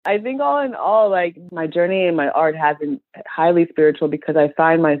I think all in all, like my journey and my art has been highly spiritual because I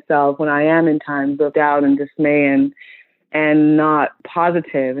find myself when I am in times of doubt and dismay and not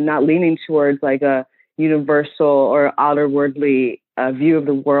positive and not leaning towards like a universal or outerwardly view of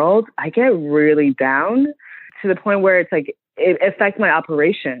the world, I get really down to the point where it's like it affects my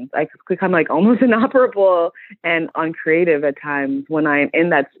operations. I become like almost inoperable and uncreative at times when I'm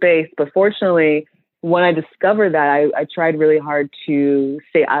in that space. But fortunately, when I discovered that, I tried really hard to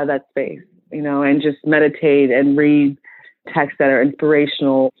stay out of that space, and just meditate and read texts that are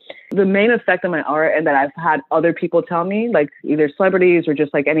inspirational. The main effect on my art, and that I've had other people tell me, like either celebrities or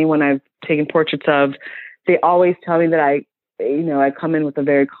just like anyone I've taken portraits of, they always tell me that I come in with a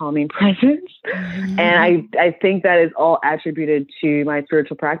very calming presence. Mm-hmm. And I think that is all attributed to my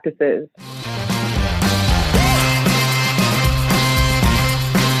spiritual practices.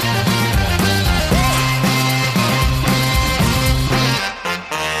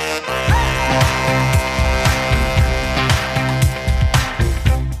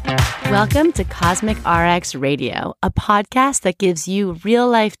 Welcome to Cosmic RX Radio, a podcast that gives you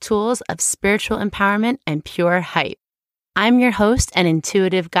real-life tools of spiritual empowerment and pure hype. I'm your host and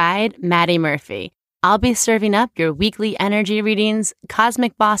intuitive guide, Maddie Murphy. I'll be serving up your weekly energy readings,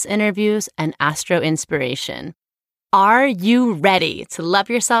 cosmic boss interviews, and astro inspiration. Are you ready to love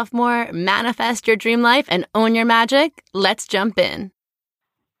yourself more, manifest your dream life, and own your magic? Let's jump in.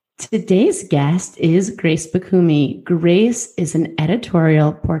 Today's guest is Grace Bakumi. Grace is an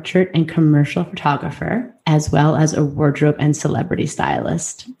editorial, portrait, and commercial photographer, as well as a wardrobe and celebrity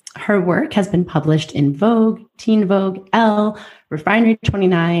stylist. Her work has been published in Vogue, Teen Vogue, Elle, Refinery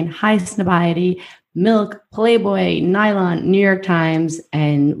 29, High Snobiety, Milk, Playboy, Nylon, New York Times,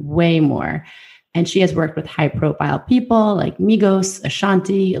 and way more. And she has worked with high-profile people like Migos,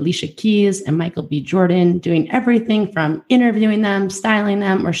 Ashanti, Alicia Keys, and Michael B. Jordan, doing everything from interviewing them, styling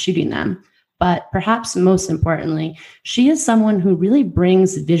them, or shooting them. But perhaps most importantly, she is someone who really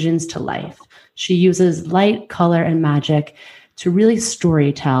brings visions to life. She uses light, color, and magic to really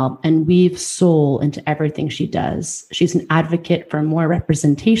storytell and weave soul into everything she does. She's an advocate for more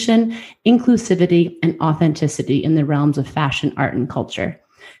representation, inclusivity, and authenticity in the realms of fashion, art, and culture.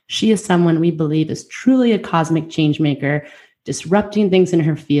 She is someone we believe is truly a cosmic change maker, disrupting things in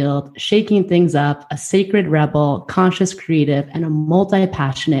her field, shaking things up, a sacred rebel, conscious creative, and a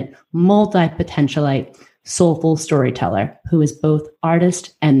multi-passionate, multi-potentialite, soulful storyteller who is both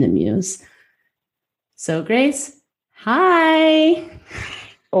artist and the muse. So Grace, hi.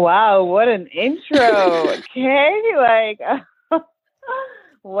 Wow, what an intro. Okay,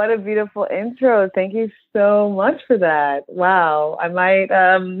 what a beautiful intro. Thank you so much for that. Wow. I might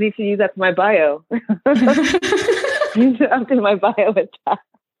need to use that for my bio. Update my bio with that.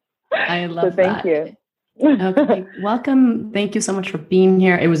 I love that. Thank you. Okay. Welcome. Thank you so much for being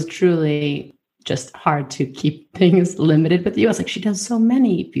here. It was truly just hard to keep things limited with you. I was like, she does so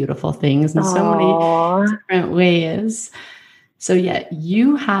many beautiful things in so many different ways. So yeah,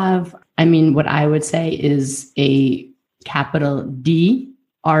 you have, what I would say is a capital D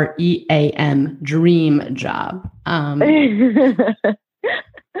REAM dream job.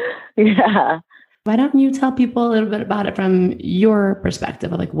 Yeah. Why don't you tell people a little bit about it from your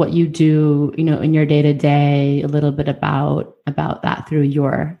perspective of like what you do, in your day to day, a little bit about that through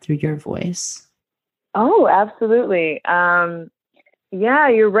your voice. Oh, absolutely. Yeah,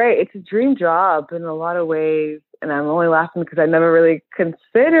 you're right. It's a dream job in a lot of ways. And I'm only laughing because I never really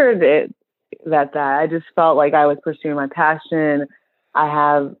considered it that. I just felt like I was pursuing my passion.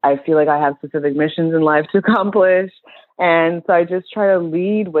 I feel like I have specific missions in life to accomplish. And so I just try to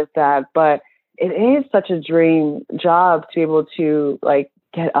lead with that. But it is such a dream job to be able to like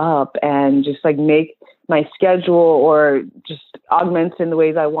get up and just like make my schedule or just augment in the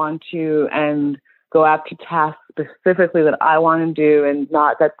ways I want to and go after tasks specifically that I want to do and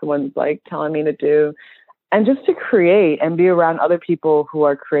not that someone's like telling me to do. And just to create and be around other people who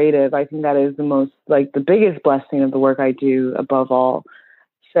are creative, I think that is the biggest blessing of the work I do above all.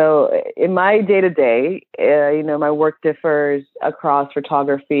 So in my day-to-day, my work differs across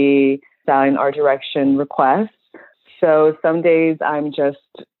photography, styling, art direction, requests. So some days I'm just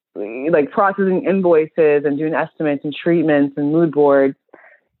like processing invoices and doing estimates and treatments and mood boards.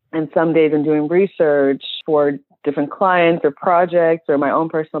 And some days I'm doing research for different clients or projects or my own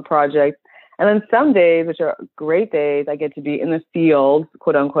personal projects. And then some days, which are great days, I get to be in the field,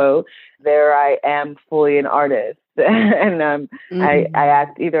 quote unquote. There I am fully an artist. And I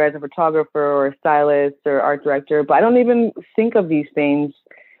act either as a photographer or a stylist or art director, but I don't even think of these things.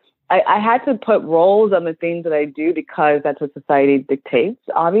 I had to put roles on the things that I do because that's what society dictates,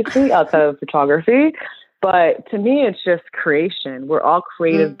 obviously, outside of photography. But to me, it's just creation. We're all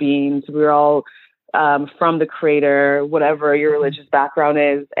creative beings. We're all from the creator, whatever your religious background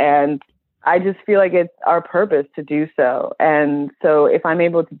is. And I just feel like it's our purpose to do so. And so if I'm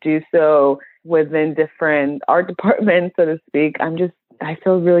able to do so within different art departments, so to speak, I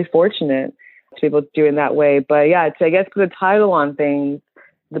feel really fortunate to be able to do it in that way. But yeah, to, I guess, put a title on things,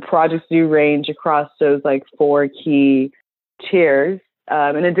 the projects do range across those like 4 key tiers.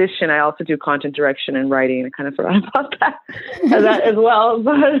 In addition, I also do content direction and writing. I kind of forgot about that as well.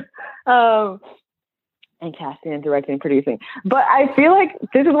 But and casting and directing and producing. But I feel like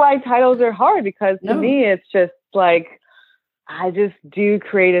this is why titles are hard, because to me, it's just like, I just do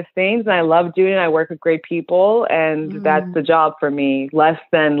creative things and I love doing it. I work with great people and that's the job for me, less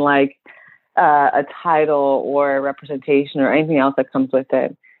than like a title or a representation or anything else that comes with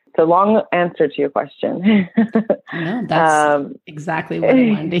it. It's a long answer to your question. No, that's exactly what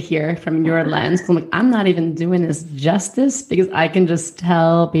I wanted to hear from your lens. I'm like, I'm not even doing this justice because I can just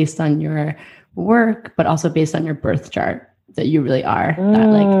tell based on your work, but also based on your birth chart that you really are that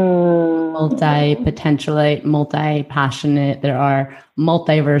like multi-potentialite, multi-passionate. There are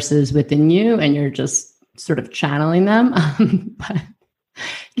multiverses within you and you're just sort of channeling them. But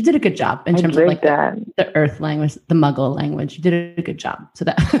you did a good job in terms of like the earth language, the Muggle language. You did a good job. So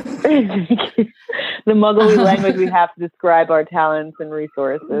that the Muggle language we have to describe our talents and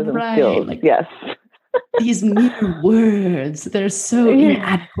resources and skills. Like, yes. These mere words, they're so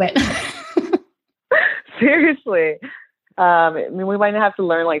inadequate. Seriously. I mean, we might have to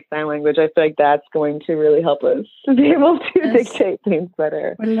learn like sign language. I feel like that's going to really help us to be able to dictate things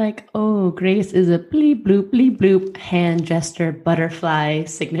better. We're like, oh, Grace is a bleep, bloop, hand gesture, butterfly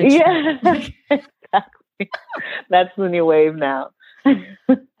signature. Yeah, exactly. That's the new wave now.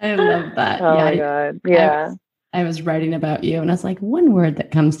 I love that. Oh my God. Yeah. I was writing about you and I was like, one word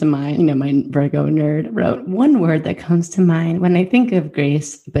that comes to mind, you know, my Virgo nerd wrote one word that comes to mind when I think of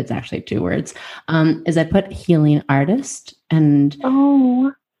Grace, but it's actually 2 words, is I put healing artist. And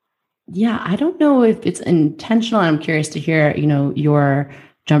yeah, I don't know if it's intentional. I'm curious to hear, you know, your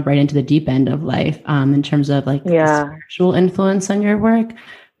jump right into the deep end of life in terms of like the spiritual influence on your work,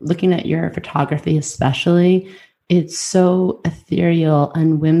 looking at your photography, especially. It's so ethereal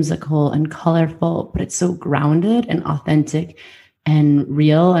and whimsical and colorful, but it's so grounded and authentic and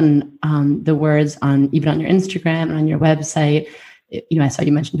real. And the words even on your Instagram and on your website, you know, I saw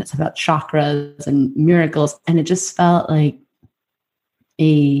you mentioned it's about chakras and miracles, and it just felt like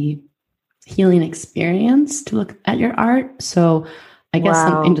a healing experience to look at your art. So I guess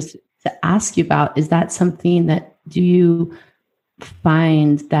something just to ask you about, is that something that, do you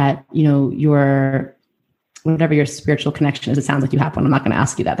find that, you know, whatever your spiritual connection is, it sounds like you have one. I'm not going to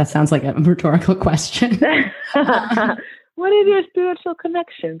ask you that. That sounds like a rhetorical question. What is your spiritual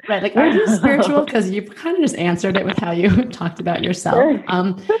connection? Right. Like, are you spiritual? Because you kind of just answered it with how you talked about yourself.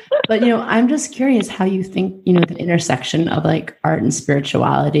 But, you know, I'm just curious how you think, you know, the intersection of like art and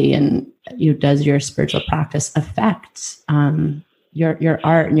spirituality and, you know, does your spiritual practice affect your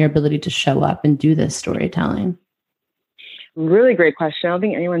art and your ability to show up and do this storytelling? Really great question. I don't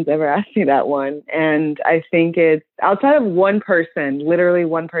think anyone's ever asked me that one. And I think it's outside of one person, literally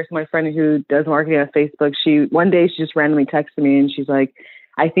one person, my friend who does marketing on Facebook. One day she just randomly texted me and she's like,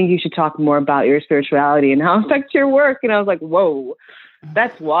 I think you should talk more about your spirituality and how it affects your work. And I was like, whoa,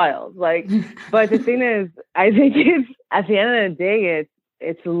 that's wild. Like, but the thing is, I think it's at the end of the day,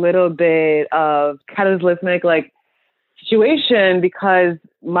 it's a little bit of cataclysmic like situation, because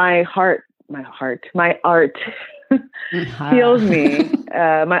my art heals me.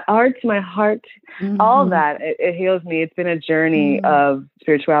 My art, my heart, all that, it heals me. It's been a journey of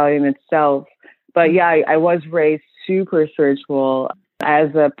spirituality in itself. But yeah, I was raised super spiritual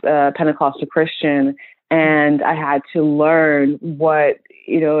as a Pentecostal Christian, and I had to learn what,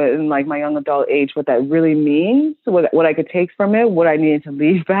 you know, in like my young adult age, what that really means, what I could take from it, what I needed to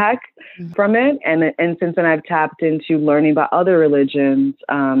leave back from it. And since then I've tapped into learning about other religions,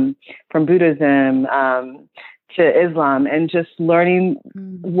 from Buddhism, to Islam, and just learning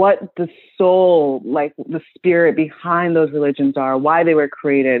what the soul, like the spirit behind those religions are, why they were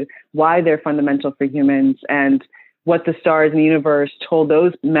created, why they're fundamental for humans, and what the stars in the universe told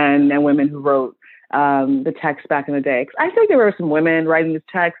those men and women who wrote the text back in the day. 'Cause I think there were some women writing this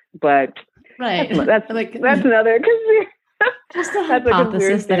text, but that's another, just a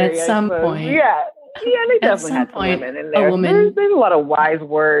hypothesis that at some point, they definitely had some women in there. There's a lot of wise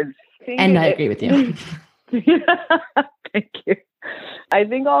words. And I agree with you. Thank you. I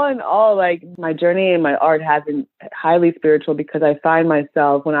think all in all, like my journey in my art has been highly spiritual, because I find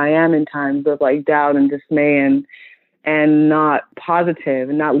myself when I am in times of like doubt and dismay and not positive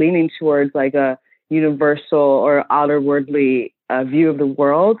and not leaning towards like a, universal or outerwardly view of the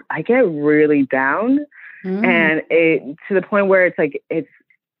world, I get really down. And it to the point where it's like it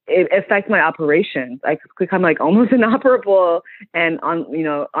affects my operations. I become like almost inoperable and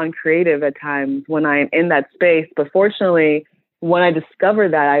uncreative at times when I'm in that space. But fortunately, when I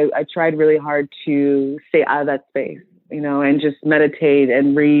discovered that, I tried really hard to stay out of that space, and just meditate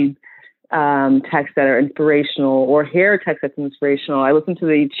and read texts that are inspirational or hear texts that's inspirational. I listen to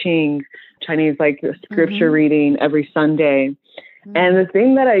the I Ching, Chinese like scripture reading every Sunday. And the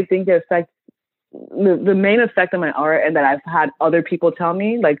thing that I think affects the main effect on my art, and that I've had other people tell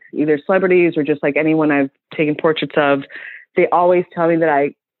me, like either celebrities or just like anyone I've taken portraits of, they always tell me that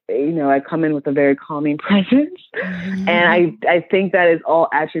I come in with a very calming presence. And I think that is all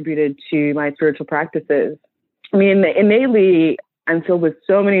attributed to my spiritual practices. I mean, innately, I'm filled with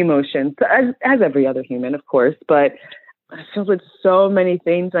so many emotions, as every other human, of course, but I'm filled with so many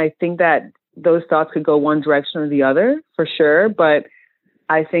things. And I think that those thoughts could go one direction or the other for sure. But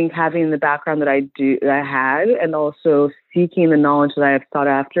I think having the background that I had, and also seeking the knowledge that I have sought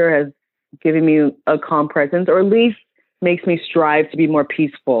after, has given me a calm presence, or at least makes me strive to be more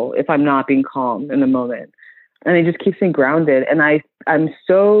peaceful if I'm not being calm in the moment. And it just keeps me grounded. And I'm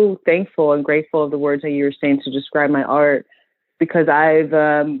so thankful and grateful of the words that you were saying to describe my art, because I've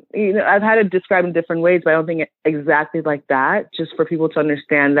had it described in different ways, but I don't think exactly like that, just for people to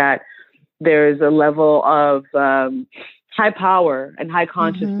understand that there's a level of high power and high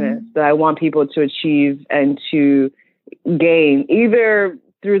consciousness that I want people to achieve and to gain, either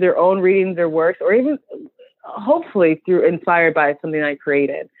through their own readings or works, or even hopefully through inspired by something I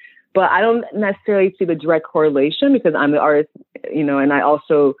created. But I don't necessarily see the direct correlation, because I'm the artist, and I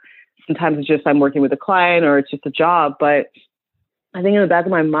also, sometimes it's just I'm working with a client or it's just a job. But I think in the back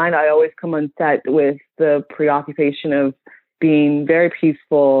of my mind, I always come on set with the preoccupation of being very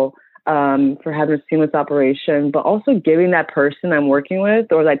peaceful, for having a seamless operation, but also giving that person I'm working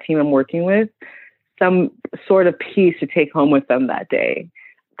with, or that team I'm working with, some sort of peace to take home with them that day.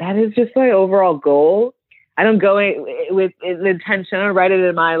 That is just my overall goal. I don't go with the intention. I don't write it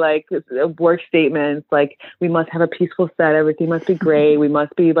in my work statements, like we must have a peaceful set. Everything must be great. We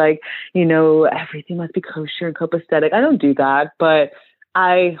must be everything must be kosher and copacetic. I don't do that, but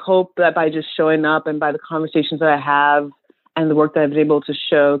I hope that by just showing up and by the conversations that I have and the work that I've been able to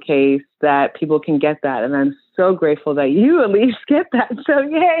showcase, that people can get that. And I'm so grateful that you at least get that. So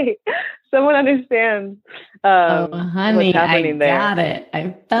yay, someone understands honey, what's happening there. Got it.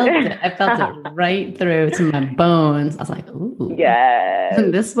 I felt it. I felt it right through to my bones. I was like, ooh, yes,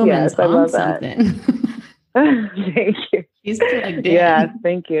 this woman's on something. Thank you. She's plugged in. Yeah,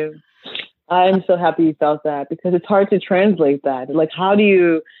 thank you. I'm so happy you felt that, because it's hard to translate that. Like, how do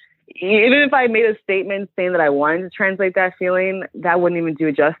you, even if I made a statement saying that I wanted to translate that feeling, that wouldn't even do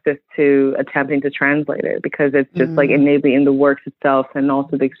it justice to attempting to translate it, because it's just innately in the works itself, and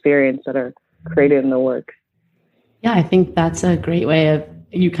also the experience that are created in the work. Yeah, I think that's a great way of,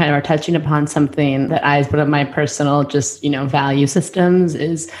 you kind of are touching upon something that one of my personal value systems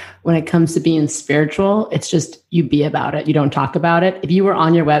is, when it comes to being spiritual, it's just you be about it. You don't talk about it. If you were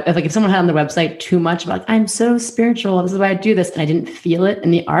on your if someone had on their website too much about, I'm so spiritual, this is why I do this, and I didn't feel it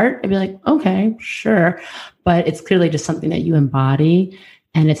in the art, I'd be like, okay, sure. But it's clearly just something that you embody,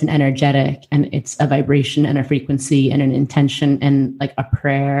 and it's an energetic, and it's a vibration and a frequency and an intention and like a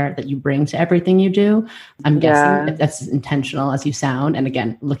prayer that you bring to everything you do. I'm guessing if that's as intentional as you sound. And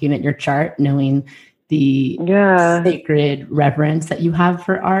again, looking at your chart, knowing the sacred reverence that you have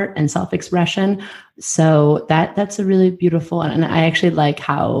for art and self-expression. So that's a really beautiful, and I actually like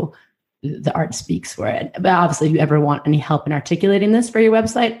how the art speaks for it. But obviously, if you ever want any help in articulating this for your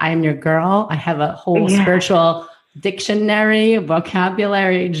website, I am your girl. I have a whole spiritual dictionary,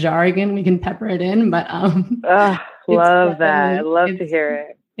 vocabulary, jargon. We can pepper it in, but love that. I love to hear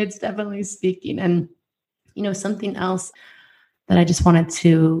it. It's definitely speaking. And something else that I just wanted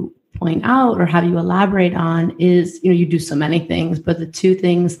to point out or have you elaborate on is, you do so many things, but the two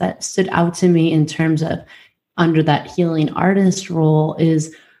things that stood out to me in terms of under that healing artist role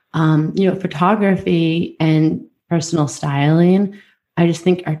is, photography and personal styling. I just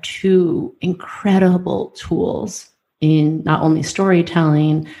think are two incredible tools in not only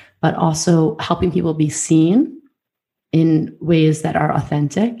storytelling, but also helping people be seen in ways that are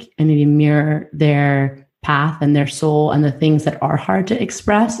authentic and maybe mirror their path and their soul and the things that are hard to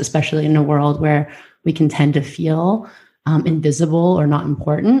express, especially in a world where we can tend to feel invisible or not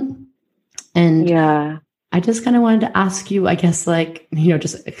important. And I just kind of wanted to ask you, I guess,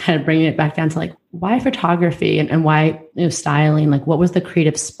 just kind of bringing it back down to why photography and why styling? What was the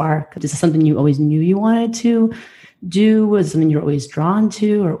creative spark? Is this something you always knew you wanted to do? Was it something you're always drawn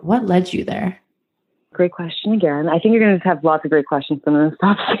to, or what led you there? Great question again. I think you're going to have lots of great questions, so I'm going to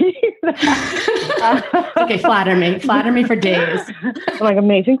stop saying that. Okay, flatter me for days. I'm like,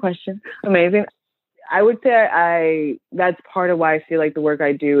 amazing question. Amazing. I would say that's part of why I feel like the work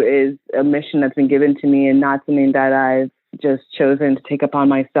I do is a mission that's been given to me and not something that I've just chosen to take upon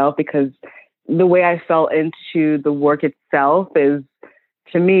myself, because the way I fell into the work itself is,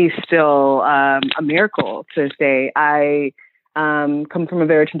 to me, still a miracle to say. I come from a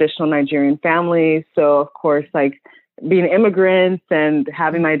very traditional Nigerian family. So, of course, like being immigrants and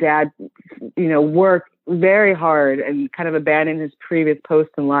having my dad, work very hard and kind of abandon his previous post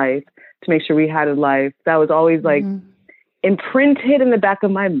in life to make sure we had a life, that was always like imprinted in the back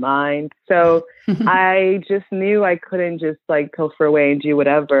of my mind. So I just knew I couldn't just like pilfer away and do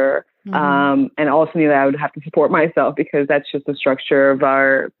whatever. And also knew that I would have to support myself, because that's just the structure of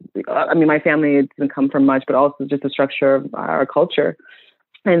my family didn't come from much, but also just the structure of our culture.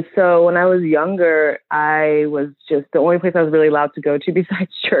 And so when I was younger, I was just, the only place I was really allowed to go to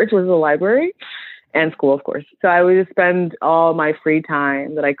besides church was the library and school, of course. So I would just spend all my free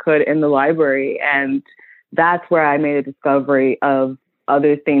time that I could in the library. And that's where I made a discovery of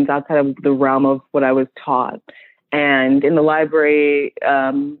other things outside of the realm of what I was taught. And in the library,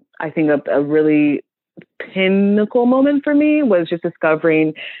 I think a really pinnacle moment for me was just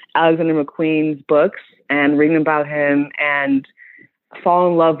discovering Alexander McQueen's books and reading about him and fall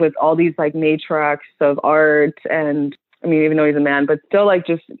in love with all these like matriarchs of art. And I mean, even though he's a man, but still like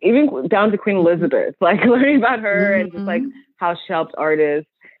just even down to Queen Elizabeth, like learning about her and just like how she helped artists.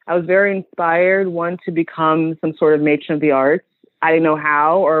 I was very inspired, one, to become some sort of matron of the arts. I didn't know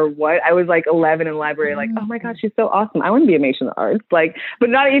how or what. I was like 11 in the library, like, oh my God, she's so awesome. I want to be a matron of the arts, like, but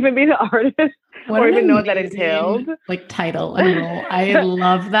not even be the artist or even know what that entailed. Like title and role. I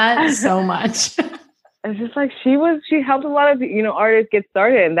love that so much. It's just like she helped a lot of, artists get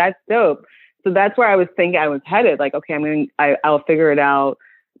started, and that's dope. So that's where I was thinking I was headed. Like, okay, I'll figure it out.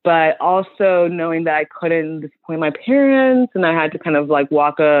 But also knowing that I couldn't disappoint my parents and I had to kind of like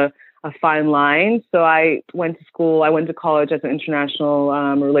walk a fine line. So I went to college as an international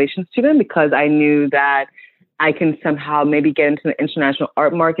relations student, because I knew that I can somehow maybe get into the international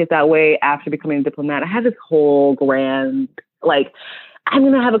art market that way after becoming a diplomat. I had this whole grand, like, I'm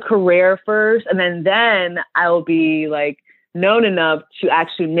going to have a career first, and then I'll be like known enough to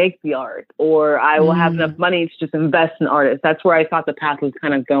actually make the art, or I will have enough money to just invest in artists. That's where I thought the path was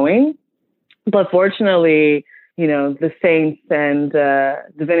kind of going. But fortunately, the saints and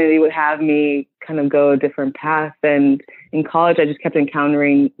divinity would have me kind of go a different path. And in college, I just kept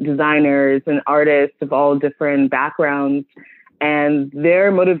encountering designers and artists of all different backgrounds, and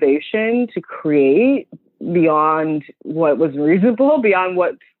their motivation to create beyond what was reasonable, beyond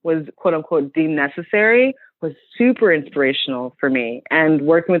what was quote unquote deemed necessary, was super inspirational for me. And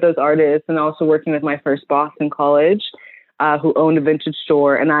working with those artists, and also working with my first boss in college, who owned a vintage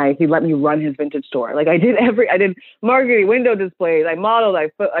store, and he let me run his vintage store. Like I did marketing, window displays, I modeled,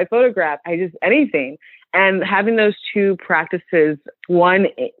 I photographed, anything. And having those two practices, one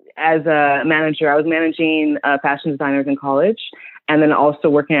as a manager, I was managing fashion designers in college, and then also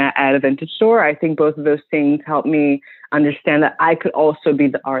working at a vintage store. I think both of those things helped me understand that I could also be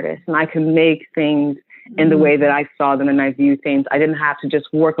the artist, and I could make things in the way that I saw them and I view things. I didn't have to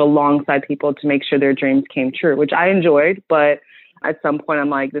just work alongside people to make sure their dreams came true, which I enjoyed. But at some point, I'm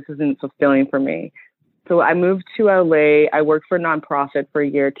like, this isn't fulfilling for me. So I moved to LA. I worked for a nonprofit for a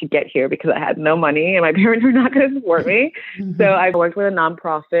year to get here because I had no money and my parents were not going to support me. So I worked with a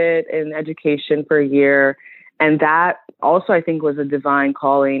nonprofit in education for a year. And that also, I think, was a divine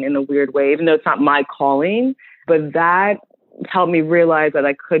calling in a weird way, even though it's not my calling. But that helped me realize that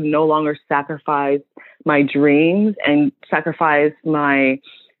I could no longer sacrifice my dreams and sacrifice my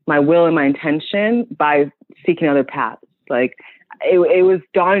will and my intention by seeking other paths. Like it was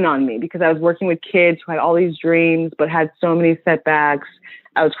dawning on me, because I was working with kids who had all these dreams but had so many setbacks.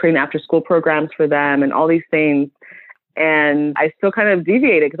 I was creating after school programs for them and all these things. And I still kind of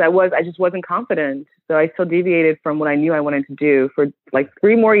deviated because I just wasn't confident. So I still deviated from what I knew I wanted to do for like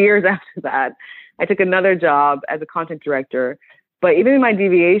 3 more years after that. I took another job as a content director. But even in my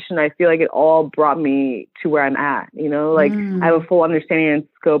deviation, I feel like it all brought me to where I'm at. I have a full understanding and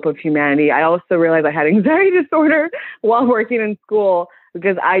scope of humanity. I also realized I had anxiety disorder while working in school,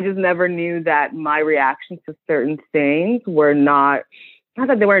 because I just never knew that my reactions to certain things were not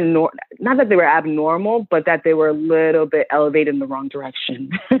that they were abnormal, but that they were a little bit elevated in the wrong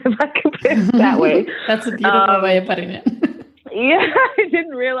direction, if I could put it that way. That's a beautiful way of putting it. Yeah, I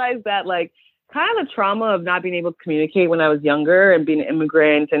didn't realize that, like, kind of the trauma of not being able to communicate when I was younger and being an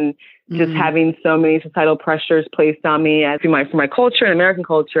immigrant and just having so many societal pressures placed on me for my culture and American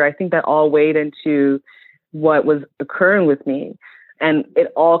culture, I think that all weighed into what was occurring with me. And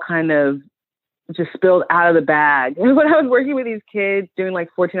it all kind of just spilled out of the bag. And when I was working with these kids, doing like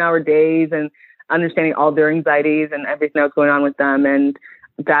 14-hour days and understanding all their anxieties and everything that was going on with them. And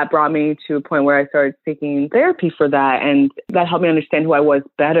that brought me to a point where I started seeking therapy for that. And that helped me understand who I was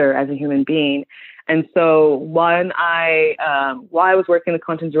better as a human being. And so while I was working the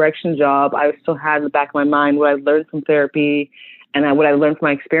content direction job, I still had in the back of my mind what I learned from therapy and what I learned from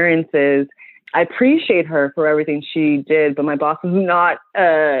my experiences. I appreciate her for everything she did, but my boss was not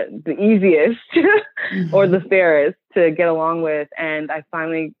the easiest or the fairest to get along with. And I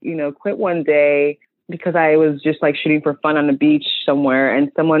finally, quit one day because I was just like shooting for fun on the beach somewhere,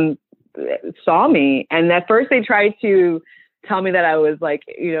 and someone saw me. And at first they tried to tell me that I was like,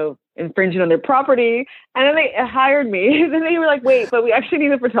 infringing on their property. And then they hired me. Then they were like, wait, but we actually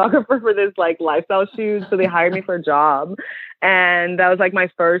need a photographer for this like lifestyle shoot. So they hired me for a job. And that was like my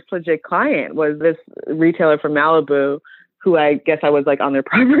first legit client, was this retailer from Malibu, who I guess I was like on their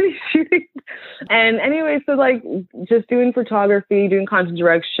property shooting. And anyway, so like just doing photography, doing content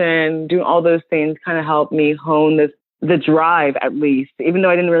direction, doing all those things kind of helped me hone the drive, at least. Even though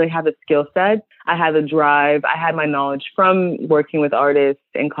I didn't really have the skill set, I had the drive. I had my knowledge from working with artists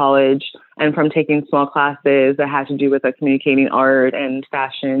in college and from taking small classes that had to do with communicating art and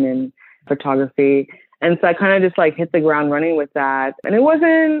fashion and photography. And so I kind of just like hit the ground running with that. And it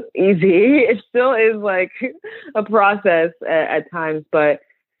wasn't easy. It still is like a process at times, but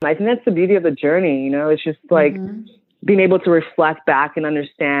I think that's the beauty of the journey. It's just like being able to reflect back and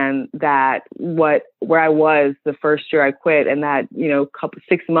understand that where I was the first year I quit, and that,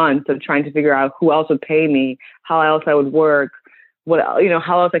 6 months of trying to figure out who else would pay me, how else I would work,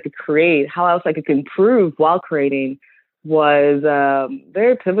 how else I could create, how else I could improve while creating, was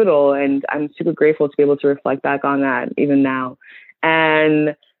very pivotal. And I'm super grateful to be able to reflect back on that even now.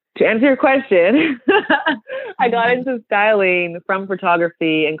 And to answer your question, I got into styling from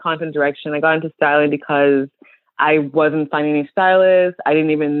photography and content direction. I got into styling because I wasn't finding any stylists. I didn't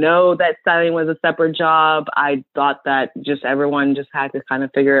even know that styling was a separate job. I thought that everyone just had to kind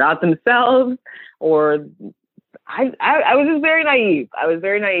of figure it out themselves. Or I was just very naive.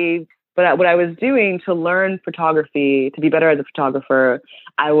 But what I was doing to learn photography, to be better as a photographer,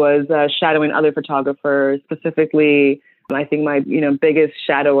 I was shadowing other photographers. Specifically, I think my biggest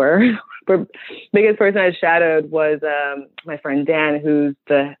shadower, biggest person I shadowed was my friend Dan, who's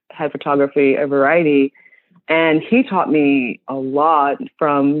the head photography of Variety. And he taught me a lot,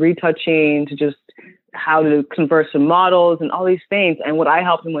 from retouching to just how to converse with models and all these things. And what I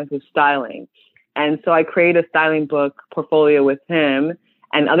helped him with was styling. And so I created a styling book portfolio with him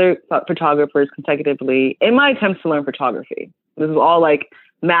and other photographers consecutively in my attempts to learn photography. This is all like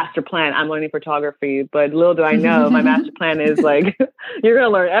master plan. I'm learning photography, but little do I know, my master plan is like, you're going to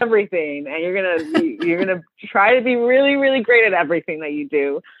learn everything, and you're going to try to be really, really great at everything that you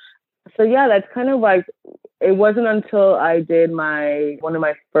do. So yeah, that's kind of like, it wasn't until I did one of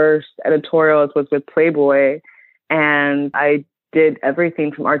my first editorials was with Playboy, and I did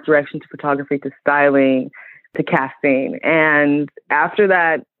everything from art direction to photography to styling to casting. And after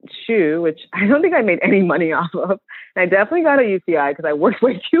that shoot, which I don't think I made any money off of, and I definitely got a UCI because I worked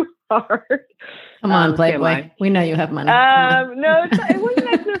way too hard. Come on, Playboy. We know you have money. No, it wasn't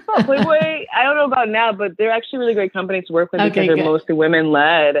actually their fault. Playboy, I don't know about now, but they're actually really great companies to work with because they're mostly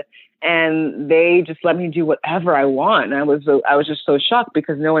women-led. And they just let me do whatever I want. And I was just so shocked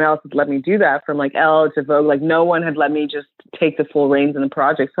because no one else had let me do that, from like Elle to Vogue. Like no one had let me just take the full reins in the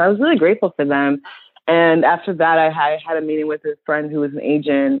project. So I was really grateful for them. And after that, I had a meeting with a friend who was an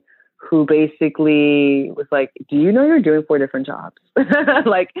agent, who basically was like, do you know you're doing 4 different jobs?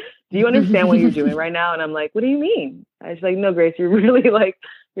 Like, do you understand what you're doing right now? And I'm like, what do you mean? I was like, no, Grace, you're really like,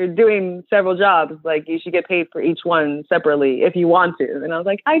 you're doing several jobs. Like, you should get paid for each one separately if you want to. And I was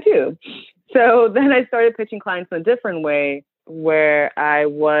like, I do. So then I started pitching clients in a different way, where I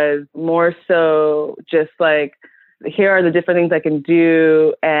was more so just like, here are the different things I can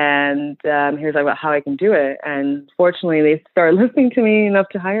do, and here's about how I can do it. And fortunately, they started listening to me enough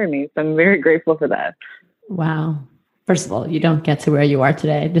to hire me. So I'm very grateful for that. Wow. First of all, you don't get to where you are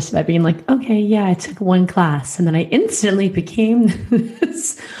today just by being like, okay, yeah, I took one class and then I instantly became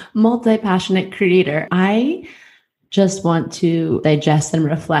this multi-passionate creator. I just want to digest and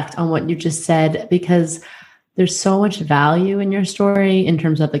reflect on what you just said, because there's so much value in your story in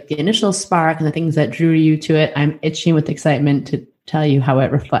terms of like the initial spark and the things that drew you to it. I'm itching with excitement to tell you how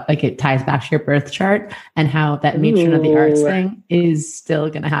it it ties back to your birth chart, and how that matron of the arts thing is still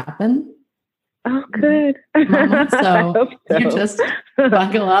going to happen. Oh, good. Mama. So, so you're just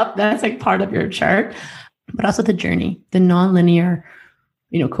Buckle up. That's like part of your chart, but also the journey, the nonlinear,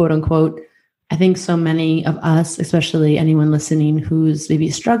 quote unquote. I think so many of us, especially anyone listening who's maybe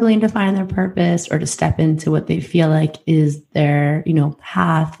struggling to find their purpose or to step into what they feel like is their,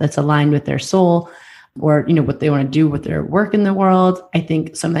 path that's aligned with their soul, or, what they want to do with their work in the world. I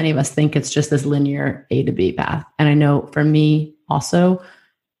think so many of us think it's just this linear A to B path. And I know for me also,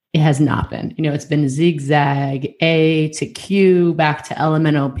 it has not been. It's been zigzag, A to Q, back to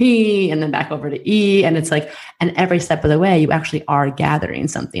elemental P, and then back over to E. And it's like, and every step of the way, you actually are gathering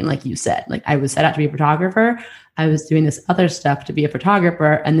something, like you said. Like I was set out to be a photographer. I was doing this other stuff to be a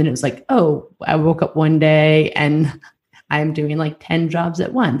photographer. And then it was like, oh, I woke up one day and I'm doing like 10 jobs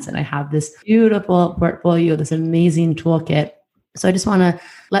at once. And I have this beautiful portfolio, this amazing toolkit. So I just want to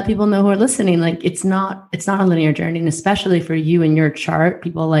let people know who are listening, like it's not a linear journey. And especially for you and your chart,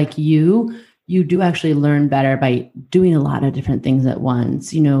 people like you do actually learn better by doing a lot of different things at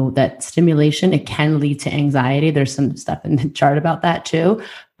once. That stimulation, it can lead to anxiety. There's some stuff in the chart about that too,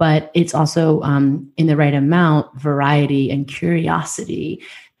 but it's also in the right amount, variety and curiosity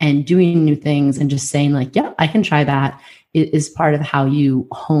and doing new things and just saying like, yeah, I can try that. It is part of how you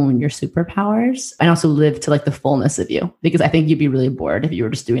hone your superpowers and also live to like the fullness of you, because I think you'd be really bored if you were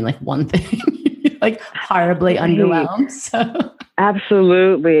just doing like one thing, like horribly underwhelmed. So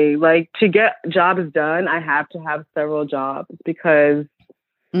absolutely. Like to get jobs done, I have to have several jobs because,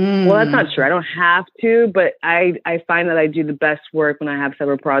 well, that's not true. I don't have to, but I find that I do the best work when I have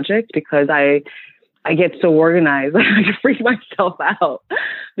several projects because I get so organized. I can freak myself out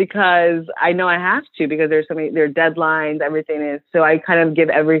because I know I have to, because there are deadlines, everything is. So I kind of give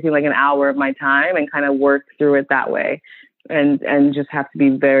everything like an hour of my time and kind of work through it that way and just have to be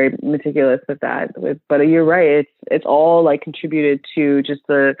very meticulous with that. But you're right. It's all like contributed to just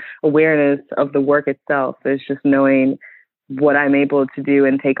the awareness of the work itself. It's just knowing what I'm able to do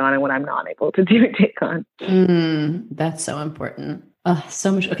and take on and what I'm not able to do and take on. That's so important.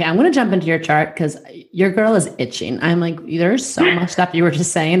 So much. Okay. I'm going to jump into your chart because your girl is itching. I'm like, there's so much stuff you were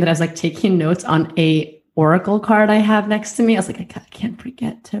just saying that I was like taking notes on a oracle card I have next to me. I was like, I can't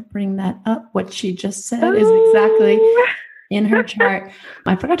forget to bring that up. What she just said is exactly in her chart.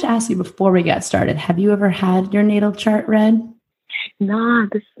 I forgot to ask you before we got started. Have you ever had your natal chart read? No,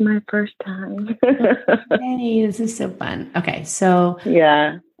 this is my first time. Hey, this is so fun. Okay. So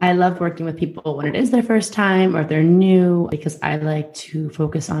yeah. I love working with people when it is their first time or if they're new, because I like to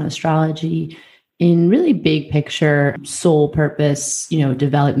focus on astrology in really big picture, soul purpose,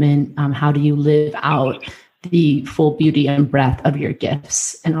 development. How do you live out the full beauty and breadth of your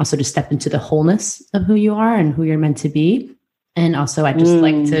gifts, and also to step into the wholeness of who you are and who you're meant to be. And also I just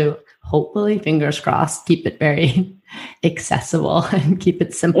like to hopefully, fingers crossed, keep it very accessible and keep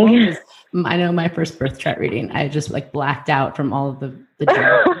it simple. I know my first birth chart reading, I just like blacked out from all of the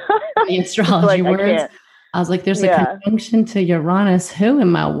astrology words. I was like, there's a conjunction to Uranus. Who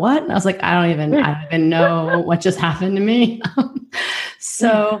am I? What? And I was like, I don't even know what just happened to me.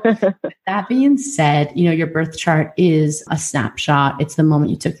 So that being said, your birth chart is a snapshot. It's the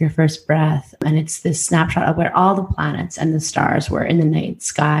moment you took your first breath. And it's this snapshot of where all the planets and the stars were in the night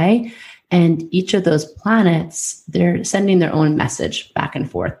sky. And each of those planets, they're sending their own message back and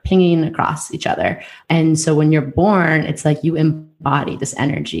forth, pinging across each other. And so when you're born, it's like you embody this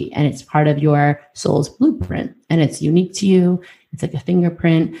energy and it's part of your soul's blueprint and it's unique to you. It's like a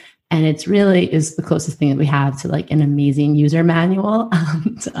fingerprint. And it's really is the closest thing that we have to like an amazing user manual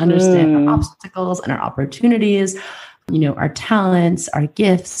to understand our obstacles and our opportunities, our talents, our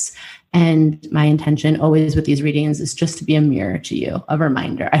gifts. And my intention always with these readings is just to be a mirror to you, a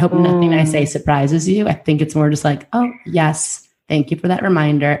reminder. I hope nothing I say surprises you. I think it's more just like, oh, yes, thank you for that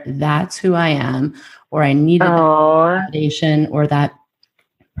reminder. That's who I am. Or I needed that validation or that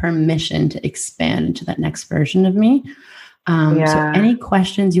permission to expand into that next version of me. So any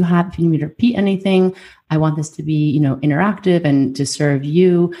questions you have, if you need me to repeat anything, I want this to be, interactive and to serve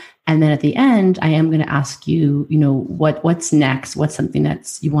you. And then at the end, I am going to ask you, what's next? What's something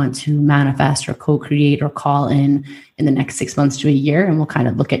that's you want to manifest or co-create or call in the next 6 months to a year? And we'll kind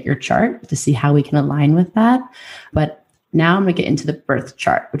of look at your chart to see how we can align with that. But now I'm going to get into the birth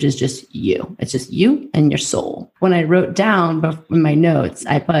chart, which is just you. It's just you and your soul. When I wrote down in my notes,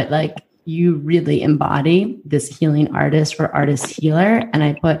 I put like, you really embody this healing artist or artist healer. And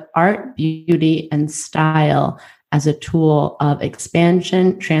I put art, beauty, and style as a tool of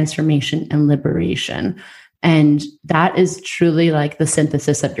expansion, transformation, and liberation. And that is truly like the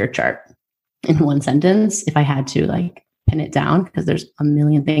synthesis of your chart in one sentence, if I had to like pin it down, because there's a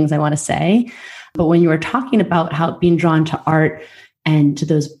million things I want to say. But when you were talking about how being drawn to art and to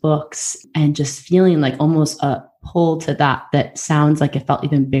those books and just feeling like almost a pull to that sounds like it felt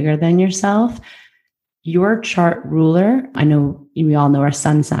even bigger than yourself. Your chart ruler, I know we all know our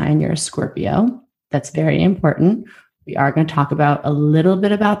sun sign, you're a Scorpio. That's very important. We are going to talk about a little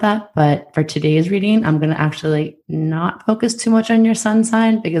bit about that, but for today's reading, I'm going to actually not focus too much on your sun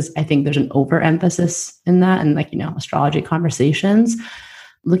sign because I think there's an overemphasis in that and astrology conversations.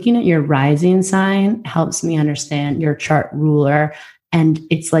 Looking at your rising sign helps me understand your chart ruler, and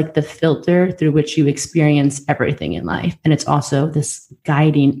it's like the filter through which you experience everything in life. And it's also this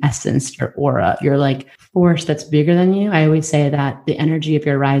guiding essence, your aura, your like force that's bigger than you. I always say that the energy of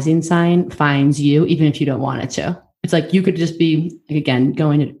your rising sign finds you even if you don't want it to. It's like you could just be, again,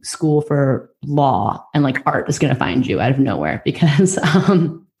 going to school for law and like art is going to find you out of nowhere because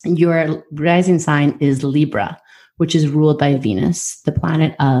your rising sign is Libra, which is ruled by Venus, the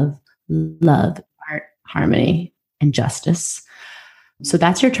planet of love, art, harmony, and justice. So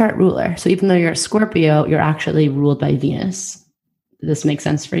that's your chart ruler. So even though you're a Scorpio, you're actually ruled by Venus. Does this make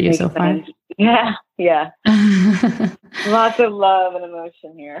sense for you Makes so far? sense. Yeah. Lots of love and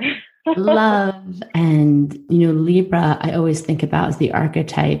emotion here. Love. And, Libra, I always think about as the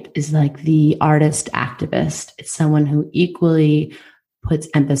archetype is like the artist activist. It's someone who equally puts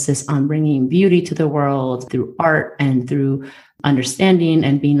emphasis on bringing beauty to the world through art and through understanding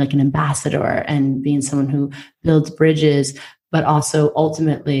and being like an ambassador and being someone who builds bridges, but also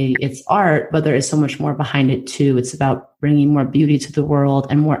ultimately it's art, but there is so much more behind it too. It's about bringing more beauty to the world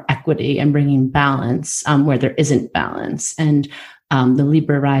and more equity and bringing balance where there isn't balance. And the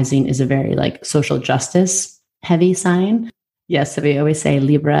Libra rising is a very like social justice heavy sign. Yes, so we always say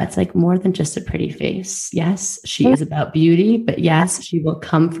Libra, it's like more than just a pretty face. Yes, she is about beauty, but yes, she will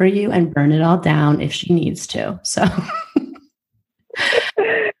come for you and burn it all down if she needs to. So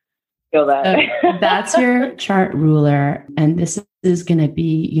Feel that. That's your chart ruler. And this is going to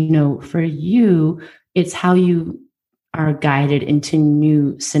be, for you, it's how you are guided into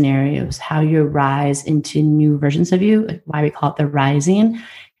new scenarios, how you rise into new versions of you. Why we call it the rising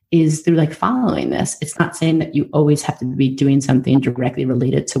is through like following this. It's not saying that you always have to be doing something directly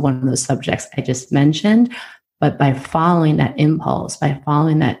related to one of those subjects I just mentioned, but by following that impulse, by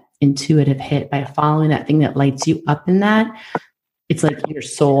following that intuitive hit, by following that thing that lights you up in that, it's like your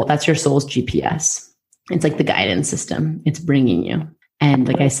soul, that's your soul's GPS. It's like the guidance system. It's bringing you. And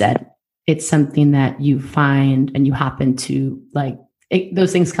like I said, it's something that you find and you happen to like,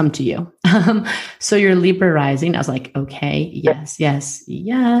 those things come to you. So your Libra rising, I was like, okay, yes.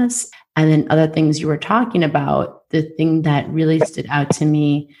 And then other things you were talking about, the thing that really stood out to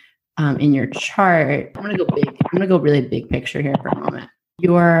me in your chart, I'm going to go really big picture here for a moment.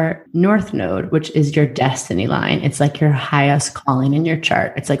 Your North Node, which is your destiny line, it's like your highest calling in your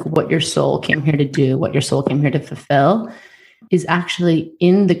chart. It's like what your soul came here to do, what your soul came here to fulfill, is actually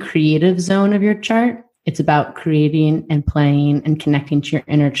in the creative zone of your chart. It's about creating and playing and connecting to your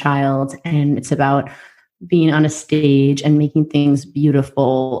inner child. And it's about being on a stage and making things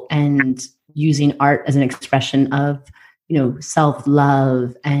beautiful and using art as an expression of,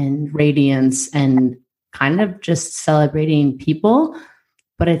 self-love and radiance and kind of just celebrating people.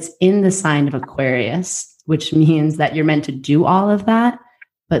 But it's in the sign of Aquarius, which means that you're meant to do all of that,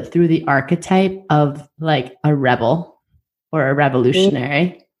 but through the archetype of like a rebel or a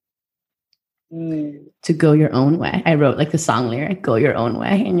revolutionary to go your own way. I wrote like the song lyric, "Go Your Own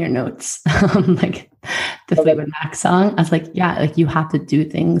Way" in your notes, like the Fleetwood Mac song. I was like, yeah, like you have to do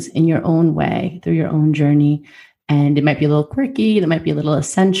things in your own way through your own journey. And it might be a little quirky, it might be a little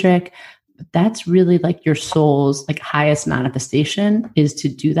eccentric, but that's really like your soul's like highest manifestation is to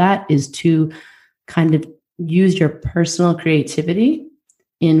do that, is to kind of use your personal creativity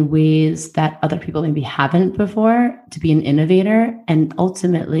in ways that other people maybe haven't before, to be an innovator. And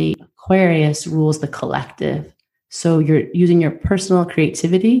ultimately, Aquarius rules the collective. So you're using your personal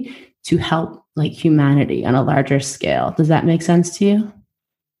creativity to help like humanity on a larger scale. Does that make sense to you?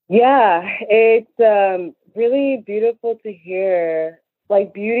 Yeah, it's really beautiful to hear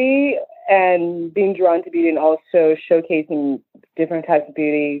like beauty and being drawn to beauty and also showcasing different types of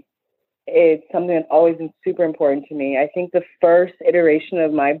beauty. It's something that's always been super important to me. I think the first iteration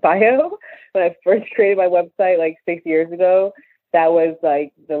of my bio, when I first created my website like 6 years ago, that was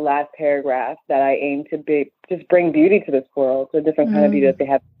like the last paragraph that I aimed to be, just bring beauty to this world, so a different kind of beauty that they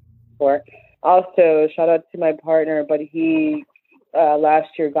have before. Also, shout out to my partner, but he last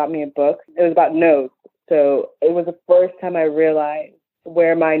year got me a book. It was about nodes. So it was the first time I realized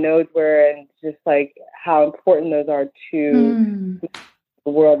where my nodes were and just like how important those are to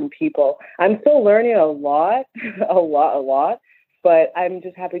the world and people. I'm still learning a lot, a lot, but I'm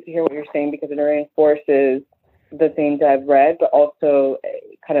just happy to hear what you're saying because it reinforces the things I've read, but also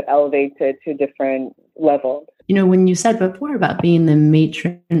kind of elevates it to different levels. when you said before about being the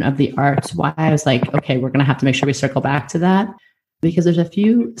matron of the arts, why I was like, okay, we're going to have to make sure we circle back to that, because there's a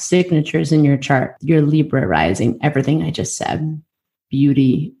few signatures in your chart. Your Libra rising, everything I just said,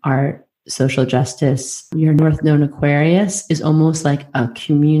 beauty, art, social justice. Your North Node Aquarius is almost like a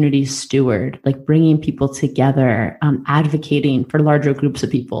community steward, like bringing people together, advocating for larger groups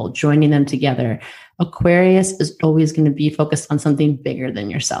of people, joining them together. Aquarius is always going to be focused on something bigger than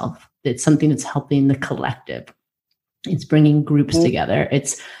yourself. It's something that's helping the collective. It's bringing groups together.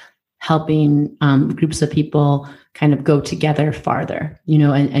 It's helping groups of people kind of go together farther,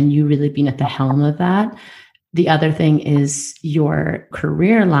 and you really being at the helm of that. The other thing is your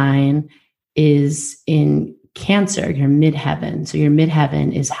career line is in Cancer, your midheaven. So your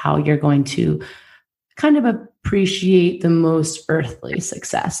midheaven is how you're going to kind of appreciate the most earthly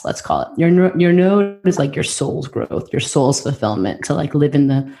success, let's call it. Your node is like your soul's growth, your soul's fulfillment, to like live in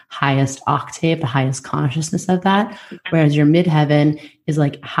the highest octave, the highest consciousness of that. Whereas your midheaven is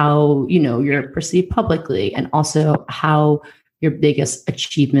like how, you're perceived publicly, and also how your biggest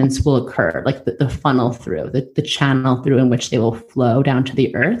achievements will occur, like the funnel through, the channel through in which they will flow down to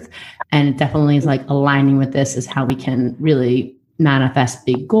the earth. And it definitely is like aligning with this is how we can really manifest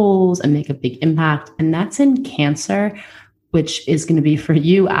big goals and make a big impact. And that's in Cancer, which is going to be for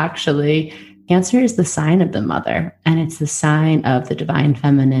you, actually. Cancer is the sign of the mother, and it's the sign of the divine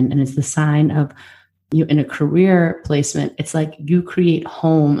feminine, and it's the sign of you in a career placement. It's like you create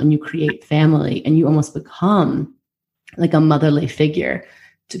home and you create family, and you almost become like a motherly figure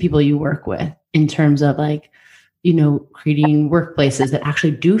to people you work with, in terms of like, creating workplaces that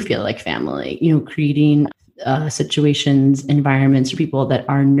actually do feel like family, creating situations, environments for people that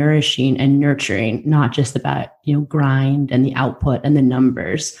are nourishing and nurturing, not just about, grind and the output and the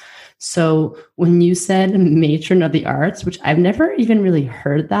numbers. So when you said matron of the arts, which I've never even really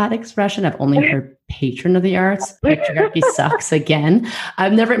heard that expression, I've only heard patron of the arts. Patriarchy sucks again.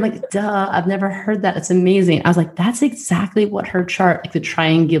 I've never heard that. It's amazing. I was like, that's exactly what her chart, like the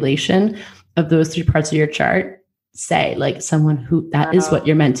triangulation of those three parts of your chart say, like someone who that is what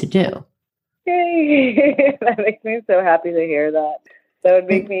you're meant to do. Yay. That makes me so happy to hear that. That would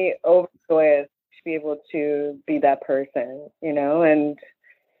make me overjoyous to be able to be that person, and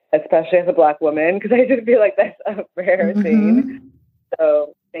especially as a Black woman, because I just feel like that's a rare thing.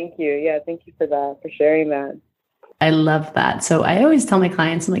 So thank you. Yeah, thank you for that, for sharing that. I love that. So I always tell my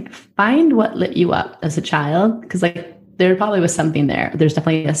clients, I'm like, find what lit you up as a child, because like there probably was something there. There's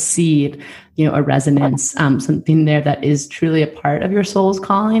definitely a seed, a resonance, something there that is truly a part of your soul's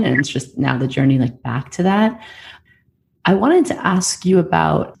calling. And it's just now the journey like back to that. I wanted to ask you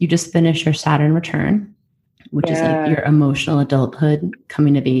about, you just finished your Saturn return, which is like your emotional adulthood,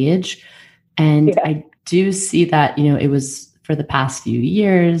 coming of age. And I do see that, it was for the past few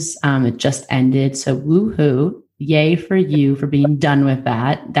years, it just ended. So woohoo, yay for you for being done with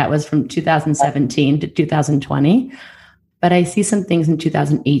that. That was from 2017 to 2020. But I see some things in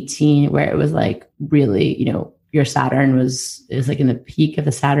 2018 where it was like really, your Saturn is like in the peak of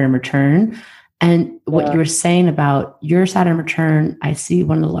the Saturn return. And what you were saying about your Saturn return, I see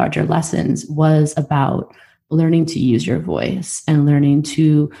one of the larger lessons was about learning to use your voice and learning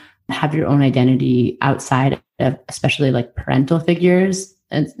to have your own identity outside of especially like parental figures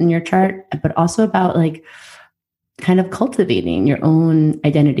in your chart, but also about like kind of cultivating your own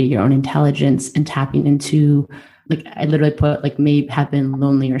identity, your own intelligence, and tapping into, like I literally put like may have been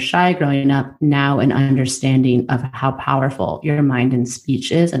lonely or shy growing up, now an understanding of how powerful your mind and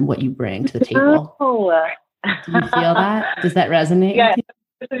speech is and what you bring to the table. Do you feel that? Does that resonate? Yeah.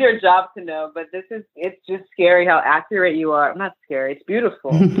 This is your job to know, but it's just scary how accurate you are. I'm not scary. It's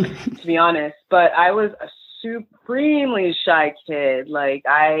beautiful, to be honest. But I was a supremely shy kid. Like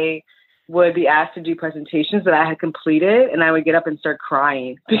I would be asked to do presentations that I had completed, and I would get up and start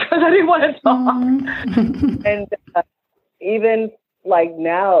crying because I didn't want to talk. And even like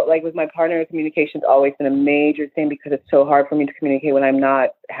now, like with my partner, communication's always been a major thing because it's so hard for me to communicate when I'm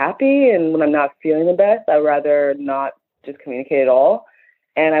not happy and when I'm not feeling the best. I'd rather not just communicate at all.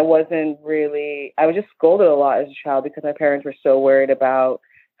 And I was just scolded a lot as a child because my parents were so worried about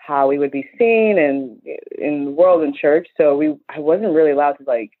how we would be seen and in the world and church. So I wasn't really allowed to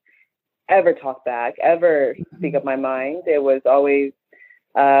like ever talk back, ever speak up my mind. It was always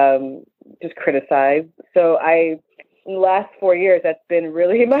just criticized. So in the last 4 years, that's been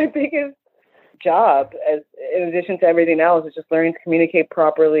really my biggest job, as in addition to everything else, is just learning to communicate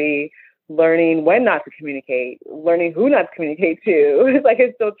properly, learning when not to communicate, learning who not to communicate to. It's like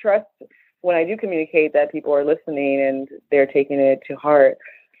I still trust when I do communicate that people are listening and they're taking it to heart.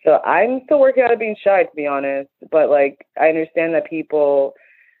 So I'm still working out of being shy, to be honest. But like I understand that people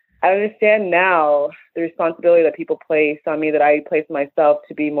I understand now the responsibility that people place on me, that I place myself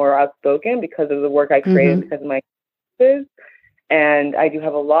to be more outspoken because of the work I created, because of my experiences. And I do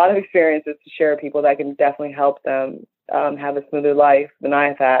have a lot of experiences to share with people that can definitely help them have a smoother life than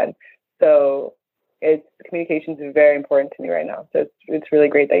I've had. So communications is very important to me right now. So it's really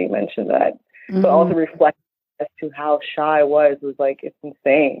great that you mentioned that. But also reflect as to how shy I was like, it's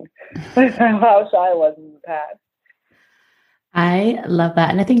insane how shy I was in the past. I love that.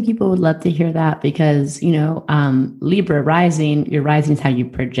 And I think people would love to hear that because, Libra rising, your rising is how you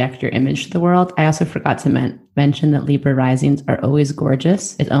project your image to the world. I also forgot to mention that Libra risings are always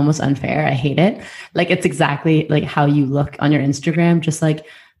gorgeous. It's almost unfair. I hate it. Like, it's exactly like how you look on your Instagram. Just like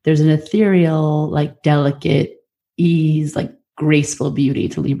there's an ethereal, like delicate ease, like graceful beauty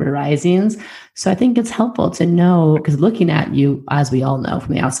to Libra risings. So I think it's helpful to know, because looking at you, as we all know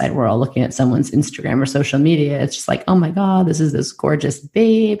from the outside world, looking at someone's Instagram or social media, it's just like, oh my God, this is this gorgeous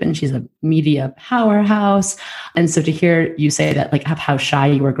babe and she's a media powerhouse. And so to hear you say that, like, how shy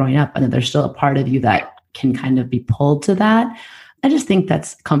you were growing up and that there's still a part of you that can kind of be pulled to that, I just think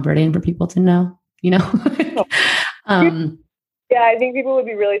that's comforting for people to know, Yeah, I think people would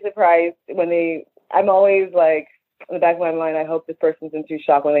be really surprised I'm always like, in the back of my mind, I hope this person's in too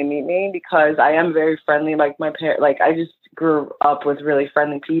shock when they meet me, because I am very friendly. Like my parents, like I just grew up with really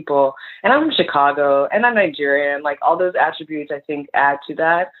friendly people, and I'm from Chicago and I'm Nigerian. Like all those attributes, I think, add to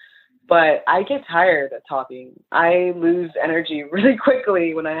that. But I get tired of talking. I lose energy really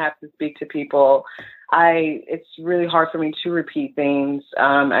quickly when I have to speak to people. It's really hard for me to repeat things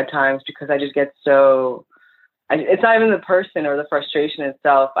at times because I just get so. It's not even the person or the frustration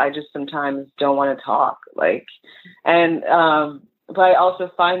itself. I just sometimes don't want to talk. But I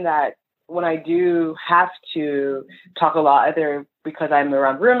also find that when I do have to talk a lot, either because I'm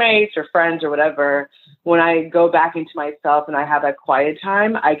around roommates or friends or whatever, when I go back into myself and I have that quiet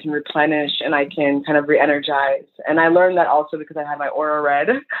time, I can replenish and I can kind of re-energize. And I learned that also because I had my aura read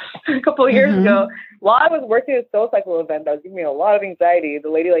a couple of years ago. While I was working at a SoulCycle event that was giving me a lot of anxiety, the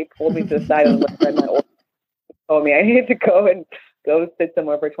lady pulled me to the side and read my aura. Told me I needed to go sit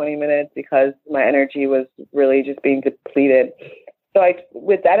somewhere for 20 minutes because my energy was really just being depleted. So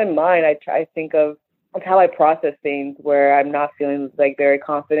with that in mind, I think of how I process things where I'm not feeling like very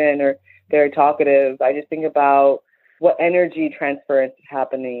confident or very talkative. I just think about what energy transference is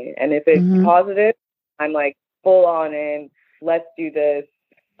happening. And if it's positive, I'm like full on in, let's do this.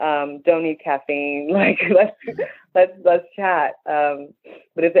 Don't need caffeine. Like let's chat.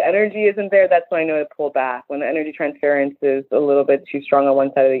 But if the energy isn't there, that's when I know to pull back. When the energy transference is a little bit too strong on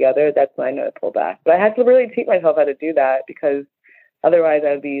one side or the other, that's when I know to pull back. But I had to really teach myself how to do that, because otherwise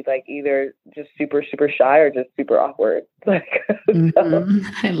I would be like either just super, super shy or just super awkward. I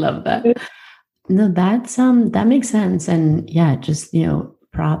love that. No, that makes sense. And yeah, just,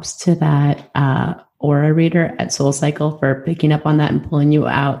 props to that, aura reader at SoulCycle for picking up on that and pulling you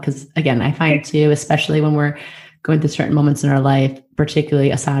out. Because again, I find too, especially when we're going through certain moments in our life, particularly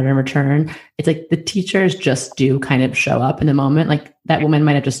a Saturn return, it's like the teachers just do kind of show up in the moment. Like that woman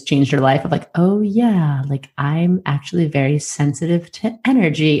might have just changed her life of like, oh yeah, like I'm actually very sensitive to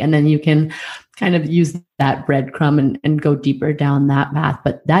energy. And then you can kind of use that breadcrumb and go deeper down that path.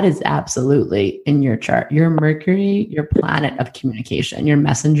 But that is absolutely in your chart. Your Mercury, your planet of communication, your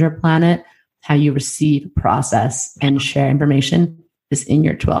messenger planet, how you receive, process, and share information is in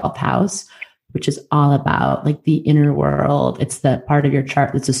your 12th house, which is all about like the inner world. It's the part of your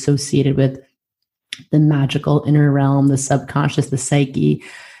chart that's associated with the magical inner realm, the subconscious, the psyche.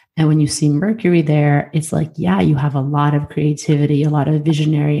 And when you see Mercury there, it's like, yeah, you have a lot of creativity, a lot of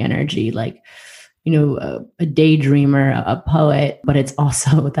visionary energy, like, a daydreamer, a poet, but it's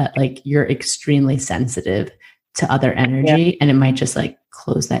also that like you're extremely sensitive to other energy, and it might just like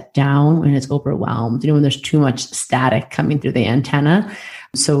close that down when it's overwhelmed, when there's too much static coming through the antenna.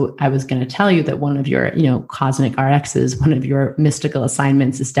 So I was going to tell you that one of your, cosmic RXs, one of your mystical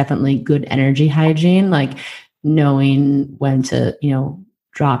assignments is definitely good energy hygiene, like knowing when to,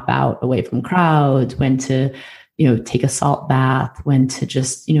 drop out away from crowds, when to, take a salt bath, when to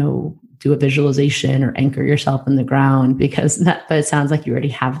just, do a visualization or anchor yourself in the ground, but it sounds like you already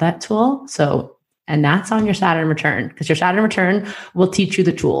have that tool. So, and that's on your Saturn return, because your Saturn return will teach you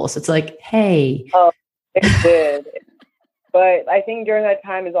the tools. It's like, hey. Oh, it did. But I think during that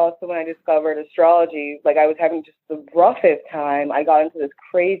time is also when I discovered astrology. Like I was having just the roughest time. I got into this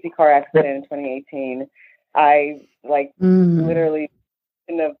crazy car accident in 2018. I literally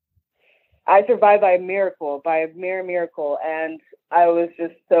I survived by a mere miracle. And I was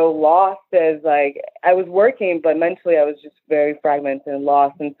just so lost as I was working, but mentally I was just very fragmented and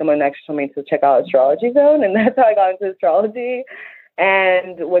lost. And someone actually told me to check out Astrology Zone. And that's how I got into astrology.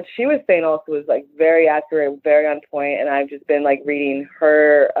 And what she was saying also was like very accurate, very on point. And I've just been like reading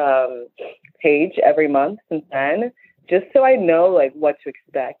her page every month since then, just so I know like what to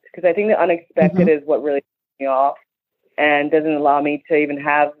expect. Because I think the unexpected is what really puts me off and doesn't allow me to even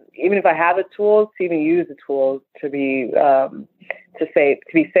if I have the tools, to even use the tools to be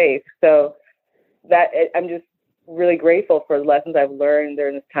safe. So that I'm just really grateful for the lessons I've learned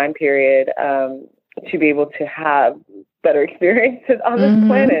during this time period, to be able to have better experiences on this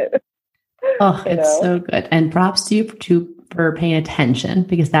planet. Oh, it's so good. And props to you for paying attention,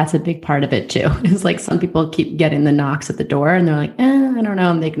 because that's a big part of it too. It's like some people keep getting the knocks at the door and they're like, I don't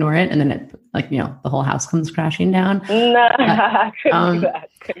know, and they ignore it. And then it the whole house comes crashing down. No, I couldn't do that.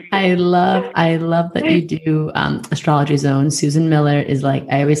 I love that you do Astrology Zone. Susan Miller is like,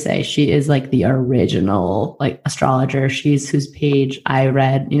 I always say, she is like the original like astrologer. She's whose page I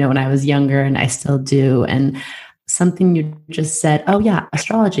read, when I was younger, and I still do. And something you just said, oh yeah,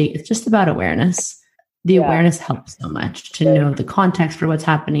 astrology, it's just about awareness. The awareness helps so much to know the context for what's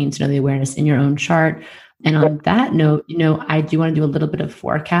happening, to know the awareness in your own chart. And on that note, I do want to do a little bit of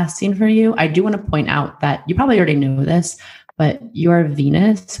forecasting for you. I do want to point out that you probably already know this, but your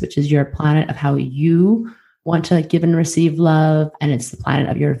Venus, which is your planet of how you want to give and receive love, and it's the planet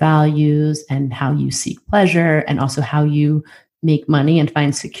of your values and how you seek pleasure, and also how you make money and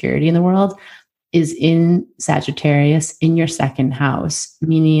find security in the world, is in Sagittarius in your second house,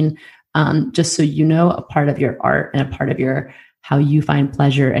 meaning just so you know, a part of your art and a part of your how you find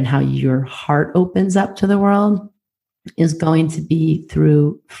pleasure and how your heart opens up to the world is going to be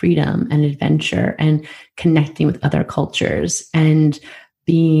through freedom and adventure and connecting with other cultures and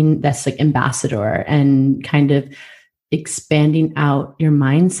being that's like ambassador and kind of expanding out your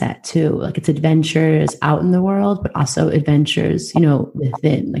mindset too. Like it's adventures out in the world, but also adventures,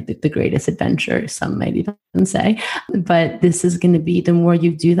 within, like the greatest adventure, some might even say. But this is going to be, the more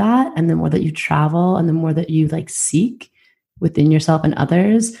you do that and the more that you travel and the more that you like seek within yourself and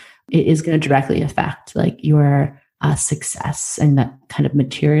others, it is going to directly affect like your success and that kind of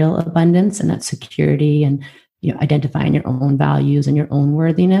material abundance and that security and, identifying your own values and your own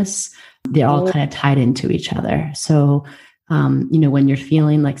worthiness. They're all kind of tied into each other. So, when you're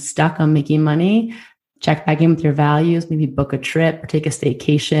feeling like stuck on making money, check back in with your values, maybe book a trip or take a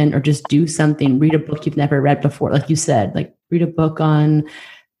staycation or just do something, read a book you've never read before. Like you said, like read a book on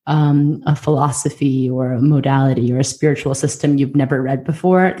a philosophy or a modality or a spiritual system you've never read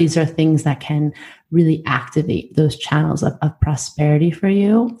before. These are things that can really activate those channels of prosperity for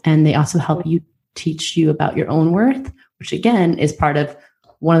you. And they also help you teach you about your own worth, which again is part of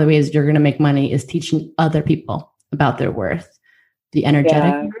one of the ways you're going to make money is teaching other people about their worth, the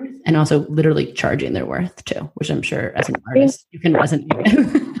energetic worth, and also literally charging their worth too, which I'm sure as an artist you can resonate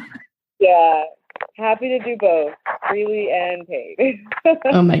with. Yeah. Happy to do both, freely and paid.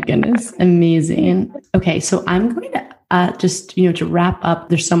 Oh my goodness. Amazing. Okay. So I'm going to just, to wrap up,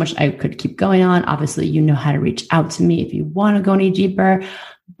 there's so much I could keep going on. Obviously, you know how to reach out to me if you want to go any deeper,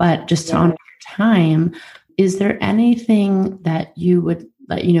 but just to honor your time, is there anything that you would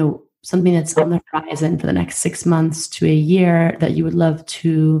let, something that's on the horizon for the next 6 months to a year that you would love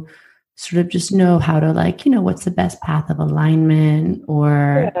to sort of just know how to what's the best path of alignment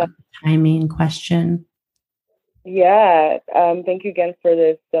or timing question? Yeah. Thank you again for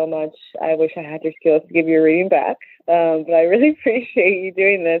this so much. I wish I had your skills to give you a reading back. But I really appreciate you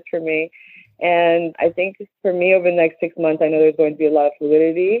doing this for me. And I think for me over the next 6 months, I know there's going to be a lot of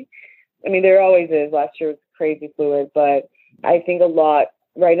fluidity. I mean, there always is. Last year was crazy fluid, but I think a lot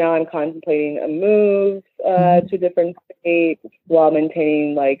right now I'm contemplating a move to a different state while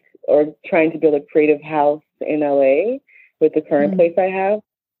maintaining or trying to build a creative house in LA with the current place I have.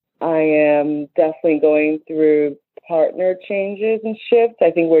 I am definitely going through partner changes and shifts.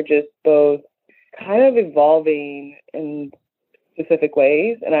 I think we're just both kind of evolving in specific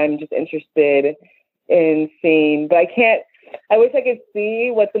ways. And I'm just interested in seeing, but I wish I could see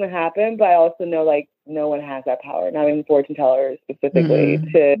what's going to happen, but I also know no one has that power, not even fortune tellers specifically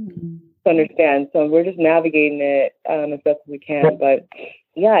to understand. So we're just navigating it as best as we can. But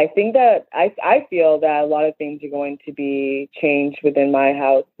yeah, I think that I feel that a lot of things are going to be changed within my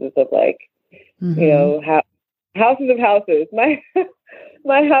houses of houses of houses.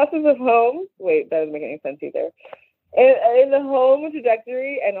 My houses of homes. Wait, that doesn't make any sense either. In the home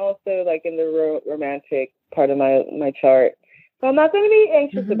trajectory and also in the romantic part of my chart. So I'm not going to be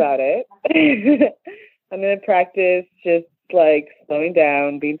anxious about it. I'm going to practice just slowing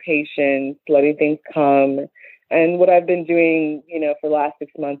down, being patient, letting things come. And what I've been doing, for the last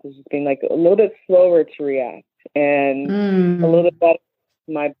 6 months is just being a little bit slower to react and a little bit better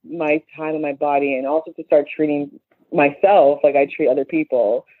my time and my body, and also to start treating myself like I treat other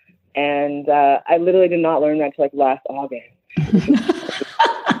people. And I literally did not learn that till like last August.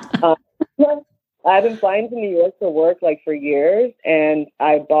 I've been flying to New York for work like for years, and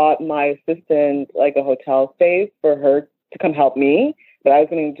I bought my assistant like a hotel space for her to come help me, but I was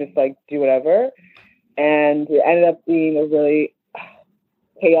going to just like do whatever. And it ended up being a really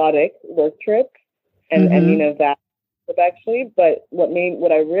chaotic work trip and that actually. But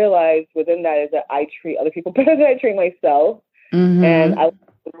what I realized within that is that I treat other people better than I treat myself. And I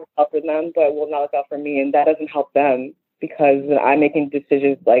look out for them, but will not look out for me. And that doesn't help them because I'm making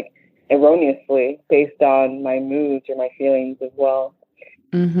decisions like erroneously based on my moods or my feelings as well.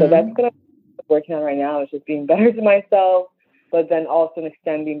 So that's what I'm working on right now, is just being better to myself, but then also an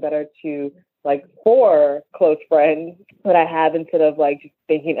extent being better to like 4 close friends that I have, instead of like just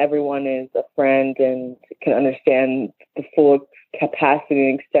thinking everyone is a friend and can understand the full capacity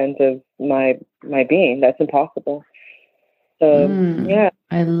and extent of my being. That's impossible. So yeah.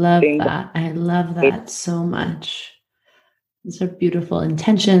 I love that. I love that so much. These are beautiful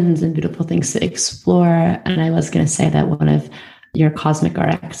intentions and beautiful things to explore. And I was going to say that one of your cosmic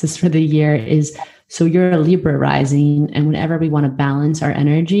RXs for the year is, so you're a Libra rising, and whenever we want to balance our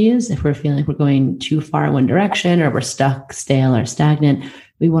energies, if we're feeling like we're going too far in one direction or we're stuck, stale, or stagnant,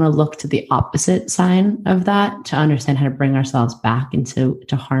 we want to look to the opposite sign of that to understand how to bring ourselves back into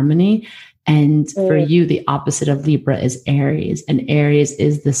harmony. And for you, the opposite of Libra is Aries, and Aries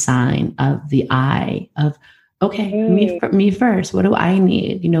is the sign of the I, of, okay, me first. What do I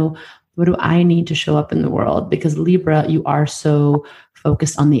need? What do I need to show up in the world? Because Libra, you are so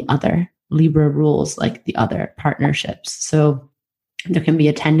focused on the other. Libra rules like the other partnerships. So there can be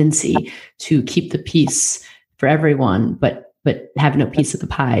a tendency to keep the peace for everyone, but have no piece of the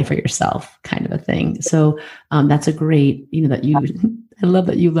pie for yourself, kind of a thing. So that's a great, that you, I love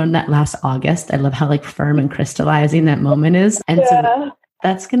that you learned that last August. I love how like firm and crystallizing that moment is. And so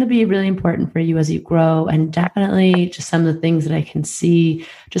that's going to be really important for you as you grow. And definitely just some of the things that I can see,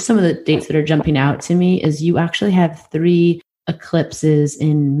 just some of the dates that are jumping out to me, is you actually have 3 eclipses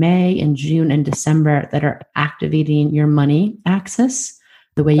in May and June and December that are activating your money axis.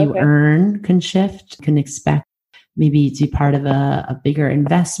 The way you earn can shift. You can expect maybe to be part of a bigger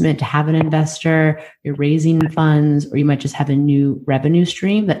investment, to have an investor, you're raising funds, or you might just have a new revenue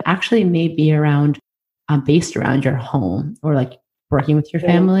stream that actually may be based around your home or like working with your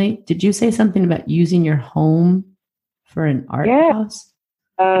family. Did you say something about using your home for an art house?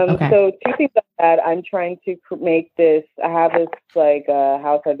 So 2 things like that. I'm trying to make this. I have this like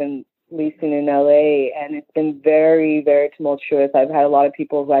house I've been leasing in LA, and it's been very, very tumultuous. I've had a lot of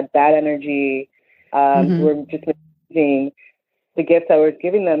people who had bad energy, who were just misusing the gifts I was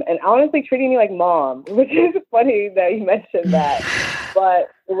giving them, and honestly treating me like mom, which is funny that you mentioned that. But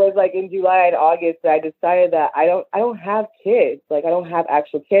it was like in July and August that I decided that I don't have kids. Like I don't have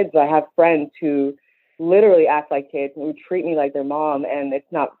actual kids, but I have friends who literally act like kids and who treat me like their mom, and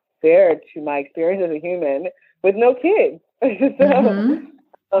it's not fair to my experience as a human with no kids.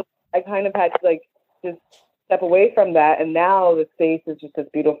 So I kind of had to like just step away from that, and now the space is just this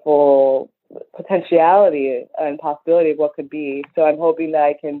beautiful potentiality and possibility of what could be. So I'm hoping that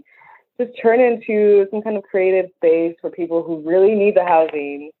I can just turn into some kind of creative space for people who really need the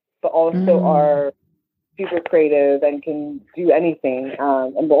housing, but also are super creative and can do anything,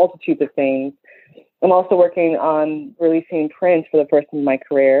 and multitudes of things. I'm also working on releasing prints for the first time in my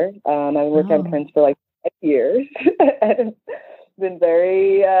career. I've worked on prints for like 5 years, and it's been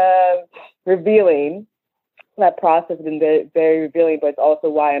very revealing. That process has been very, very revealing, but it's also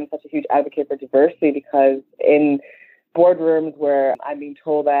why I'm such a huge advocate for diversity, because in boardrooms where I'm being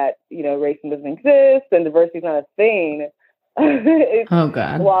told that, racism doesn't exist and diversity is not a thing, it's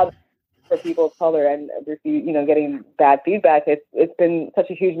a lot for people of color, and getting bad feedback. It's been such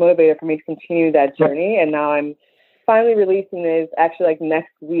a huge motivator for me to continue that journey. And now I'm finally releasing this actually like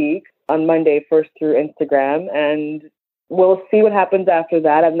next week on Monday, first through Instagram, and we'll see what happens after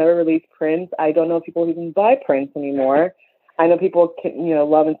that. I've never released prints. I don't know if people even buy prints anymore. I know people can,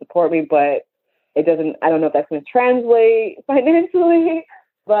 love and support me, but I don't know if that's going to translate financially,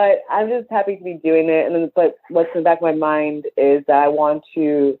 but I'm just happy to be doing it. But what's in the back of my mind is that I want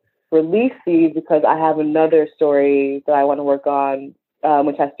to release these because I have another story that I want to work on,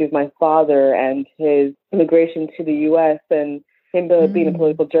 which has to do with my father and his immigration to the U.S. and him being a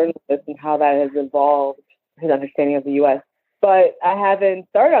political journalist and how that has evolved his understanding of the U.S. But I haven't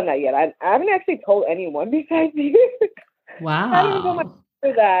started on that yet. I haven't actually told anyone besides you. Wow. I haven't told my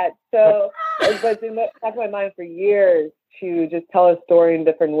for that. So it's in the back of my mind for years to just tell a story in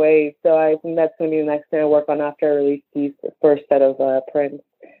different ways. So I think that's going to be the next thing I work on after I release these first set of prints.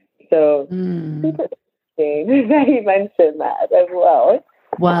 So super interesting that you mentioned that as well.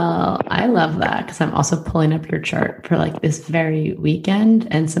 Well, I love that because I'm also pulling up your chart for like this very weekend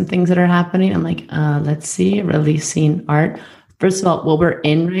and some things that are happening. I'm like, let's see, releasing art. First of all, what we're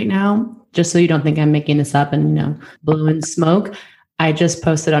in right now, just so you don't think I'm making this up and, blowing smoke. I just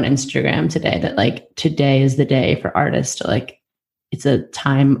posted on Instagram today that like today is the day for artists to like, it's a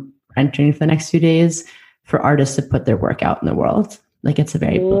time entering for the next few days for artists to put their work out in the world. Like it's a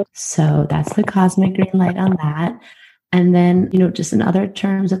very, so that's the cosmic green light on that. And then, just in other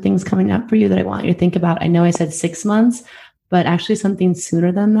terms of things coming up for you that I want you to think about. I know I said 6 months, but actually something sooner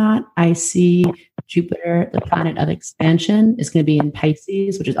than that. I see Jupiter, the planet of expansion, is going to be in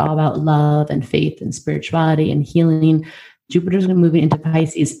Pisces, which is all about love and faith and spirituality and healing. Jupiter's going to move into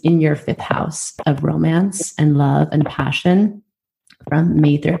Pisces in your 5th house of romance and love and passion from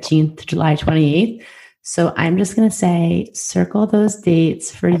May 13th to July 28th. So I'm just going to say, circle those dates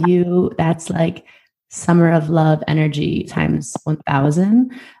for you. That's like Summer of Love energy times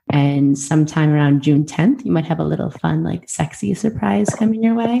 1000. And sometime around June 10th, you might have a little fun, like sexy surprise coming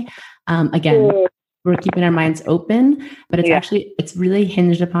your way. Again, we're keeping our minds open, but it's really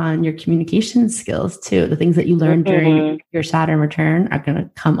hinged upon your communication skills too. The things that you learned during your Saturn return are going to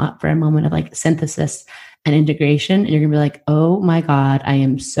come up for a moment of like synthesis and integration. And you're going to be like, oh my God, I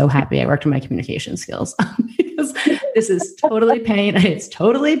am so happy I worked on my communication skills because this is it's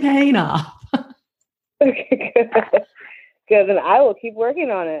totally paying off. Okay, good. Then I will keep working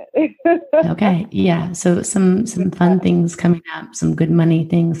on it. Okay. Yeah. So some fun things coming up, some good money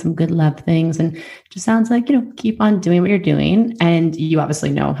things, some good love things. And it just sounds like, keep on doing what you're doing. And you obviously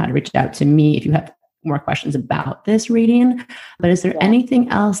know how to reach out to me if you have more questions about this reading. But is there anything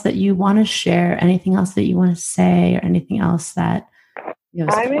else that you want to share? Anything else that you want to say, or anything else that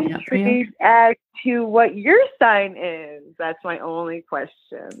I'm intrigued as to what your sign is. That's my only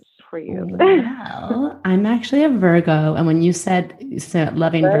question for you. Well, I'm actually a Virgo. And when you said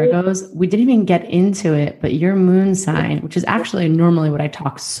loving Virgos, we didn't even get into it, but your moon sign, which is actually normally what I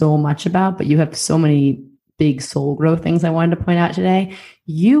talk so much about, but you have so many big soul growth things I wanted to point out today.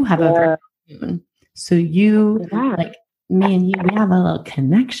 You have a Virgo moon. So you, like me and you, we have a little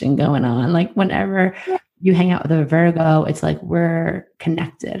connection going on. Like whenever you hang out with a Virgo, it's like we're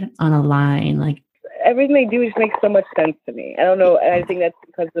connected on a line. Like everything they do just makes so much sense to me. I don't know. I think that's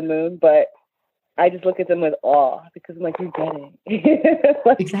because of the moon, but I just look at them with awe because I'm like, you get it.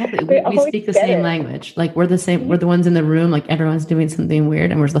 Like, exactly. We speak the same language. Like we're the same. We're the ones in the room. Like everyone's doing something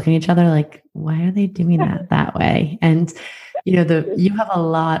weird, and we're just looking at each other like, why are they doing that way? And you have a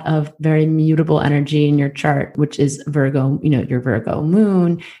lot of very mutable energy in your chart, which is Virgo. Your Virgo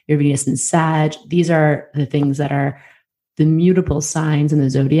moon, your Venus and Sag. These are the things that are the mutable signs in the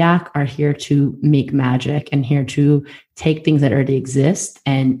zodiac are here to make magic and here to take things that already exist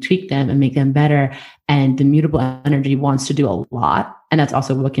and tweak them and make them better. And the mutable energy wants to do a lot. And that's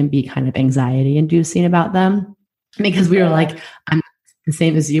also what can be kind of anxiety inducing about them, because we were like, I'm the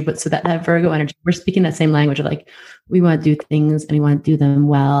same as you, but so that Virgo energy, we're speaking that same language of like, we want to do things and we want to do them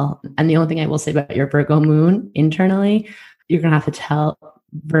well. And the only thing I will say about your Virgo moon internally, you're going to have to tell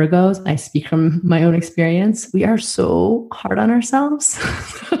Virgos, I speak from my own experience, we are so hard on ourselves,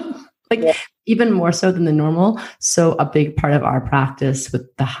 even more so than the normal. So a big part of our practice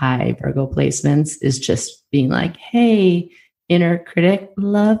with the high Virgo placements is just being like, hey, inner critic,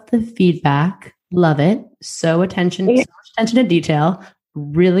 love the feedback, love it. So much attention to detail.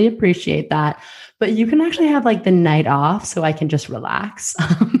 Really appreciate that. But you can actually have like the night off so I can just relax.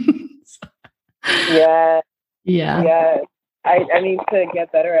 Yeah. I need to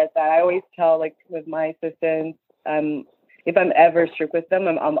get better at that. I always tell, like, with my assistants, if I'm ever strict with them,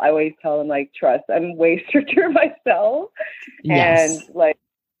 I always tell them, like, trust, I'm way stricter myself. Yes. And, like,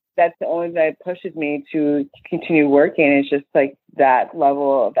 that's the only thing that pushes me to continue working. It's just, like, that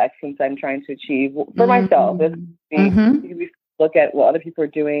level of excellence I'm trying to achieve for myself. We look at what other people are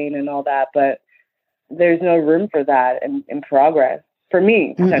doing and all that, but there's no room for that in progress for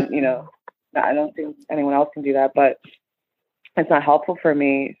me. I don't think anyone else can do that, but it's not helpful for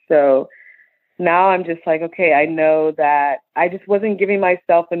me. So now I'm just like, okay, I know that I just wasn't giving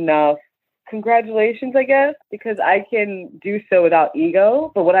myself enough congratulations, I guess, because I can do so without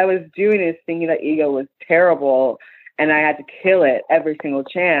ego. But what I was doing is thinking that ego was terrible and I had to kill it every single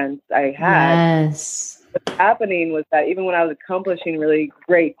chance I had. Yes. What's happening was that even when I was accomplishing really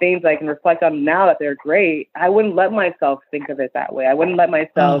great things I can reflect on now that they're great, I wouldn't let myself think of it that way. I wouldn't let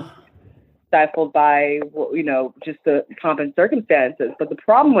myself stifled by, just the pomp and circumstances. But the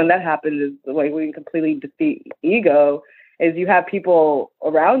problem when that happens is the way we completely defeat ego is you have people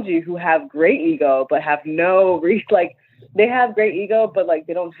around you who have great ego, but have no they have great ego, but like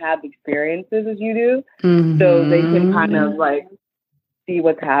they don't have the experiences as you do. Mm-hmm. So they can kind of like see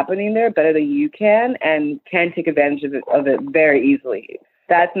what's happening there better than you can, and can take advantage of it very easily.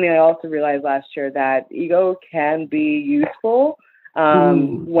 That's something I also realized last year, that ego can be useful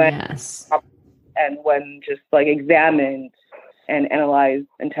when and when just like examined and analyzed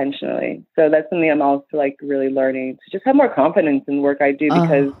intentionally. So that's something I'm also like really learning to just have more confidence in the work I do,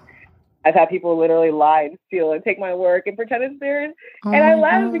 because I've had people literally lie and steal and take my work and pretend it's theirs. And I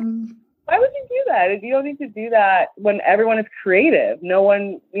laugh because, why would you do that? You don't need to do that when everyone is creative. No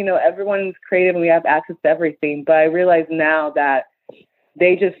one, everyone's creative and we have access to everything. But I realize now that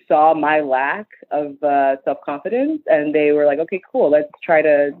they just saw my lack of self-confidence, and they were like, okay, cool, let's try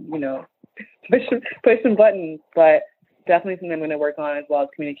to, push some buttons. But definitely something I'm going to work on as well as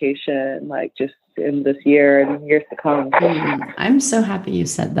communication, like just in this year and years to come. I'm so happy you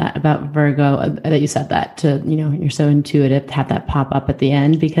said that about Virgo, that you said that to, you're so intuitive to have that pop up at the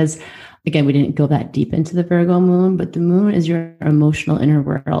end, because again, we didn't go that deep into the Virgo moon, but the moon is your emotional inner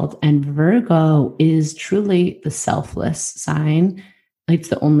world. And Virgo is truly the selfless sign. It's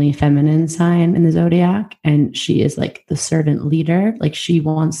the only feminine sign in the zodiac. And she is like the servant leader. Like she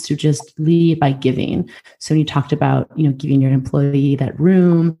wants to just lead by giving. So when you talked about, giving your employee that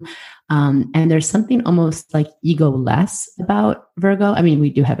room, and there's something almost like ego-less about Virgo. I mean, we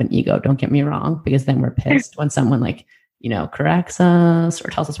do have an ego, don't get me wrong, because then we're pissed when someone corrects us or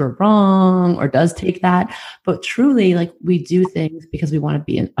tells us we're wrong or does take that. But truly, like, we do things because we want to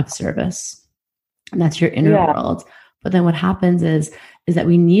be of service. And that's your inner world. But then what happens is that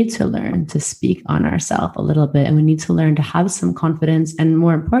we need to learn to speak on ourselves a little bit, and we need to learn to have some confidence, and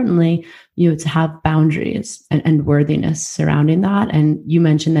more importantly, to have boundaries and worthiness surrounding that. And you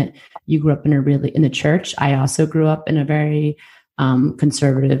mentioned that you grew up in the church. I also grew up in a very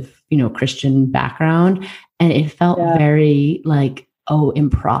conservative, Christian background, and it felt very like,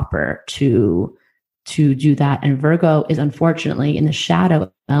 improper to do that. And Virgo is unfortunately in the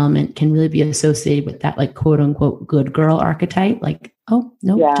shadow element, can really be associated with that, like, quote unquote, good girl archetype. Like,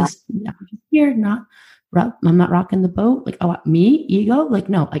 just here, I'm not rocking the boat. Like, me, ego. Like,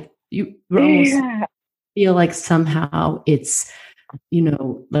 no, like you almost feel like somehow it's,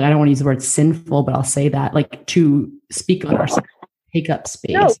 like, I don't want to use the word sinful, but I'll say that, like, to speak on ourselves, take up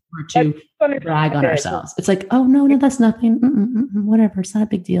space, or to brag on ourselves. It's like, oh, no, that's nothing. Whatever. It's not a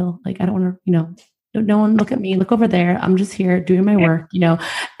big deal. Like, I don't want to, no one look at me, look over there. I'm just here doing my work,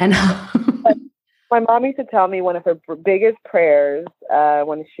 and my mom used to tell me one of her biggest prayers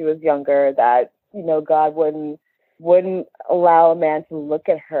when she was younger, that, God wouldn't allow a man to look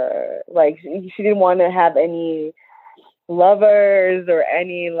at her. Like, she didn't want to have any lovers or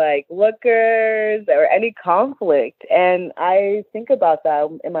any like lookers or any conflict. And I think about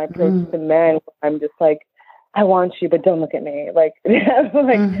that in my approach to men. I'm just like, I want you, but don't look at me. Like, don't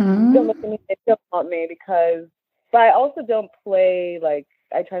look at me, don't want me, but I also don't play, like,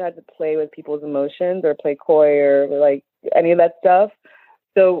 I try not to play with people's emotions or play coy or like any of that stuff.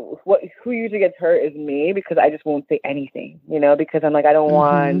 So who usually gets hurt is me, because I just won't say anything, because I'm like, I don't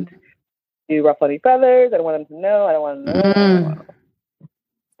want to ruffle any feathers. I don't want them to know. I don't want them to know.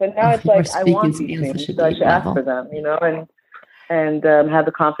 But now it's like, I want these things, so I should ask for them, and have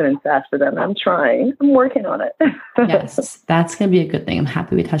the confidence to ask for them. I'm trying. I'm working on it. Yes, that's going to be a good thing. I'm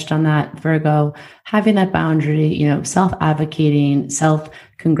happy we touched on that. Virgo, having that boundary, self-advocating,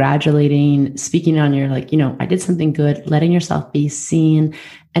 self-congratulating, speaking on your, like, I did something good, letting yourself be seen,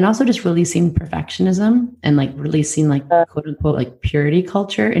 and also just releasing perfectionism and like releasing like quote unquote like purity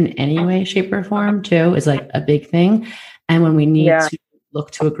culture in any way, shape, or form too is like a big thing. And when we need to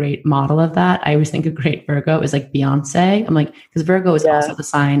look to a great model of that, I always think a great Virgo is like Beyonce. I'm like, because Virgo is also the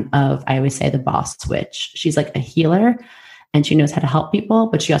sign of, I always say, the boss switch. She's like a healer, and she knows how to help people,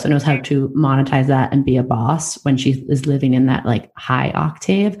 but she also knows how to monetize that and be a boss when she is living in that like high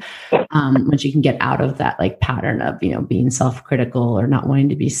octave, when she can get out of that like pattern of, being self-critical or not wanting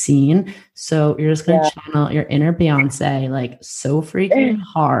to be seen. So you're just going to channel your inner Beyonce, like, so freaking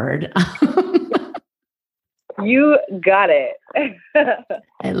hard. You got it.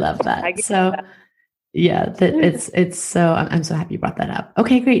 I love that. So it's so, I'm so happy you brought that up.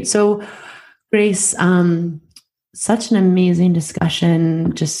 Okay, great. So Grace, such an amazing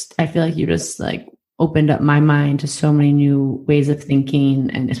discussion. Just, I feel like you just like opened up my mind to so many new ways of thinking,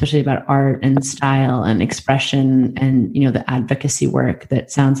 and especially about art and style and expression and, the advocacy work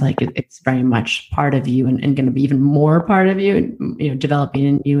that sounds like it's very much part of you and going to be even more part of you, and, developing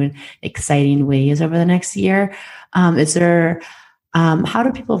in you in exciting ways over the next year. Is there, how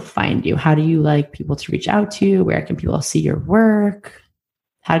do people find you? How do you like people to reach out to you? Where can people see your work?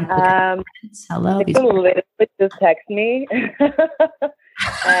 How to book hello. Just text me.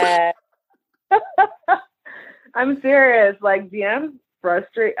 I'm serious. Like DMs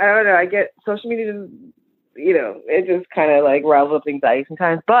frustrate. I don't know. I get social media. It just kind of like riles up anxiety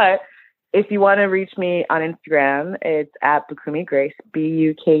sometimes. But if you want to reach me on Instagram, it's at Bukumi Grace,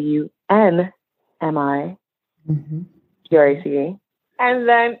 BUKUNMI GRACE. And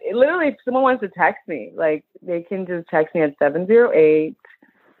then literally, if someone wants to text me, like they can just text me at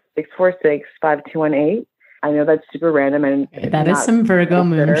 708-646-5218. I know that's super random. And that is some Virgo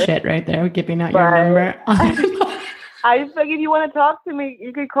moon shit right there, giving out your number. I just like, if you want to talk to me,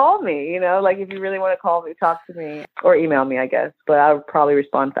 you could call me, like if you really want to call me, talk to me or email me, I guess. But I would probably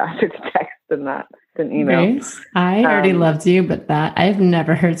respond faster to text than email. Grace, I already loved you, but I've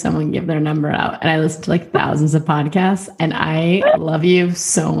never heard someone give their number out. And I listen to like thousands of podcasts, and I love you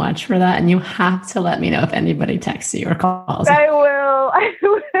so much for that. And you have to let me know if anybody texts you or calls. I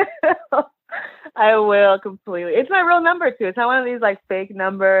will completely. It's my real number too. It's not one of these like fake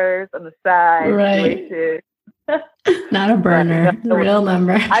numbers on the side. Right. Not a burner, real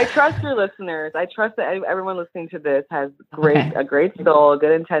number. I trust your listeners. I trust that everyone listening to this has a great soul,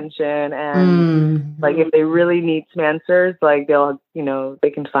 good intention, and like if they really need some answers, like they'll, they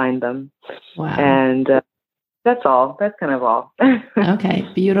can find them. Wow. And that's all. That's kind of all. Okay,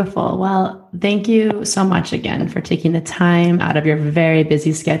 beautiful. Well, thank you so much again for taking the time out of your very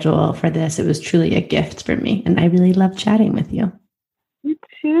busy schedule for this. It was truly a gift for me, and I really loved chatting with you.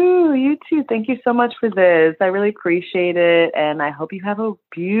 You too. Thank you so much for this. I really appreciate it. And I hope you have a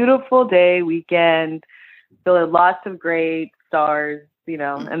beautiful day, weekend, filled with lots of great stars,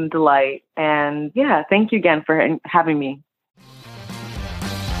 and delight. And yeah, thank you again for having me.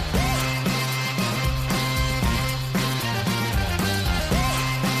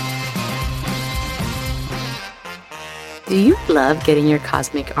 Do you love getting your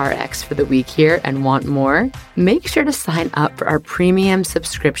Cosmic RX for the week here and want more? Make sure to sign up for our premium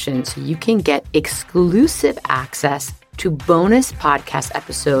subscription so you can get exclusive access to bonus podcast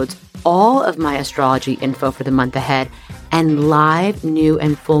episodes, all of my astrology info for the month ahead, and live new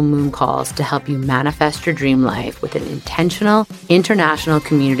and full moon calls to help you manifest your dream life with an intentional international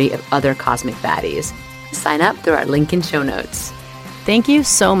community of other cosmic baddies. Sign up through our link in show notes. Thank you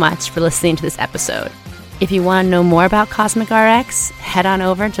so much for listening to this episode. If you want to know more about Cosmic RX, head on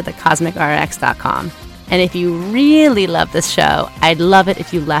over to thecosmicrx.com. And if you really love this show, I'd love it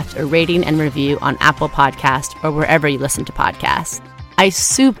if you left a rating and review on Apple Podcasts or wherever you listen to podcasts. I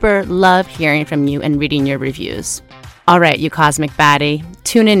super love hearing from you and reading your reviews. All right, you cosmic baddie,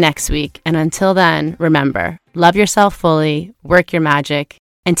 tune in next week. And until then, remember, love yourself fully, work your magic,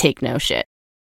 and take no shit.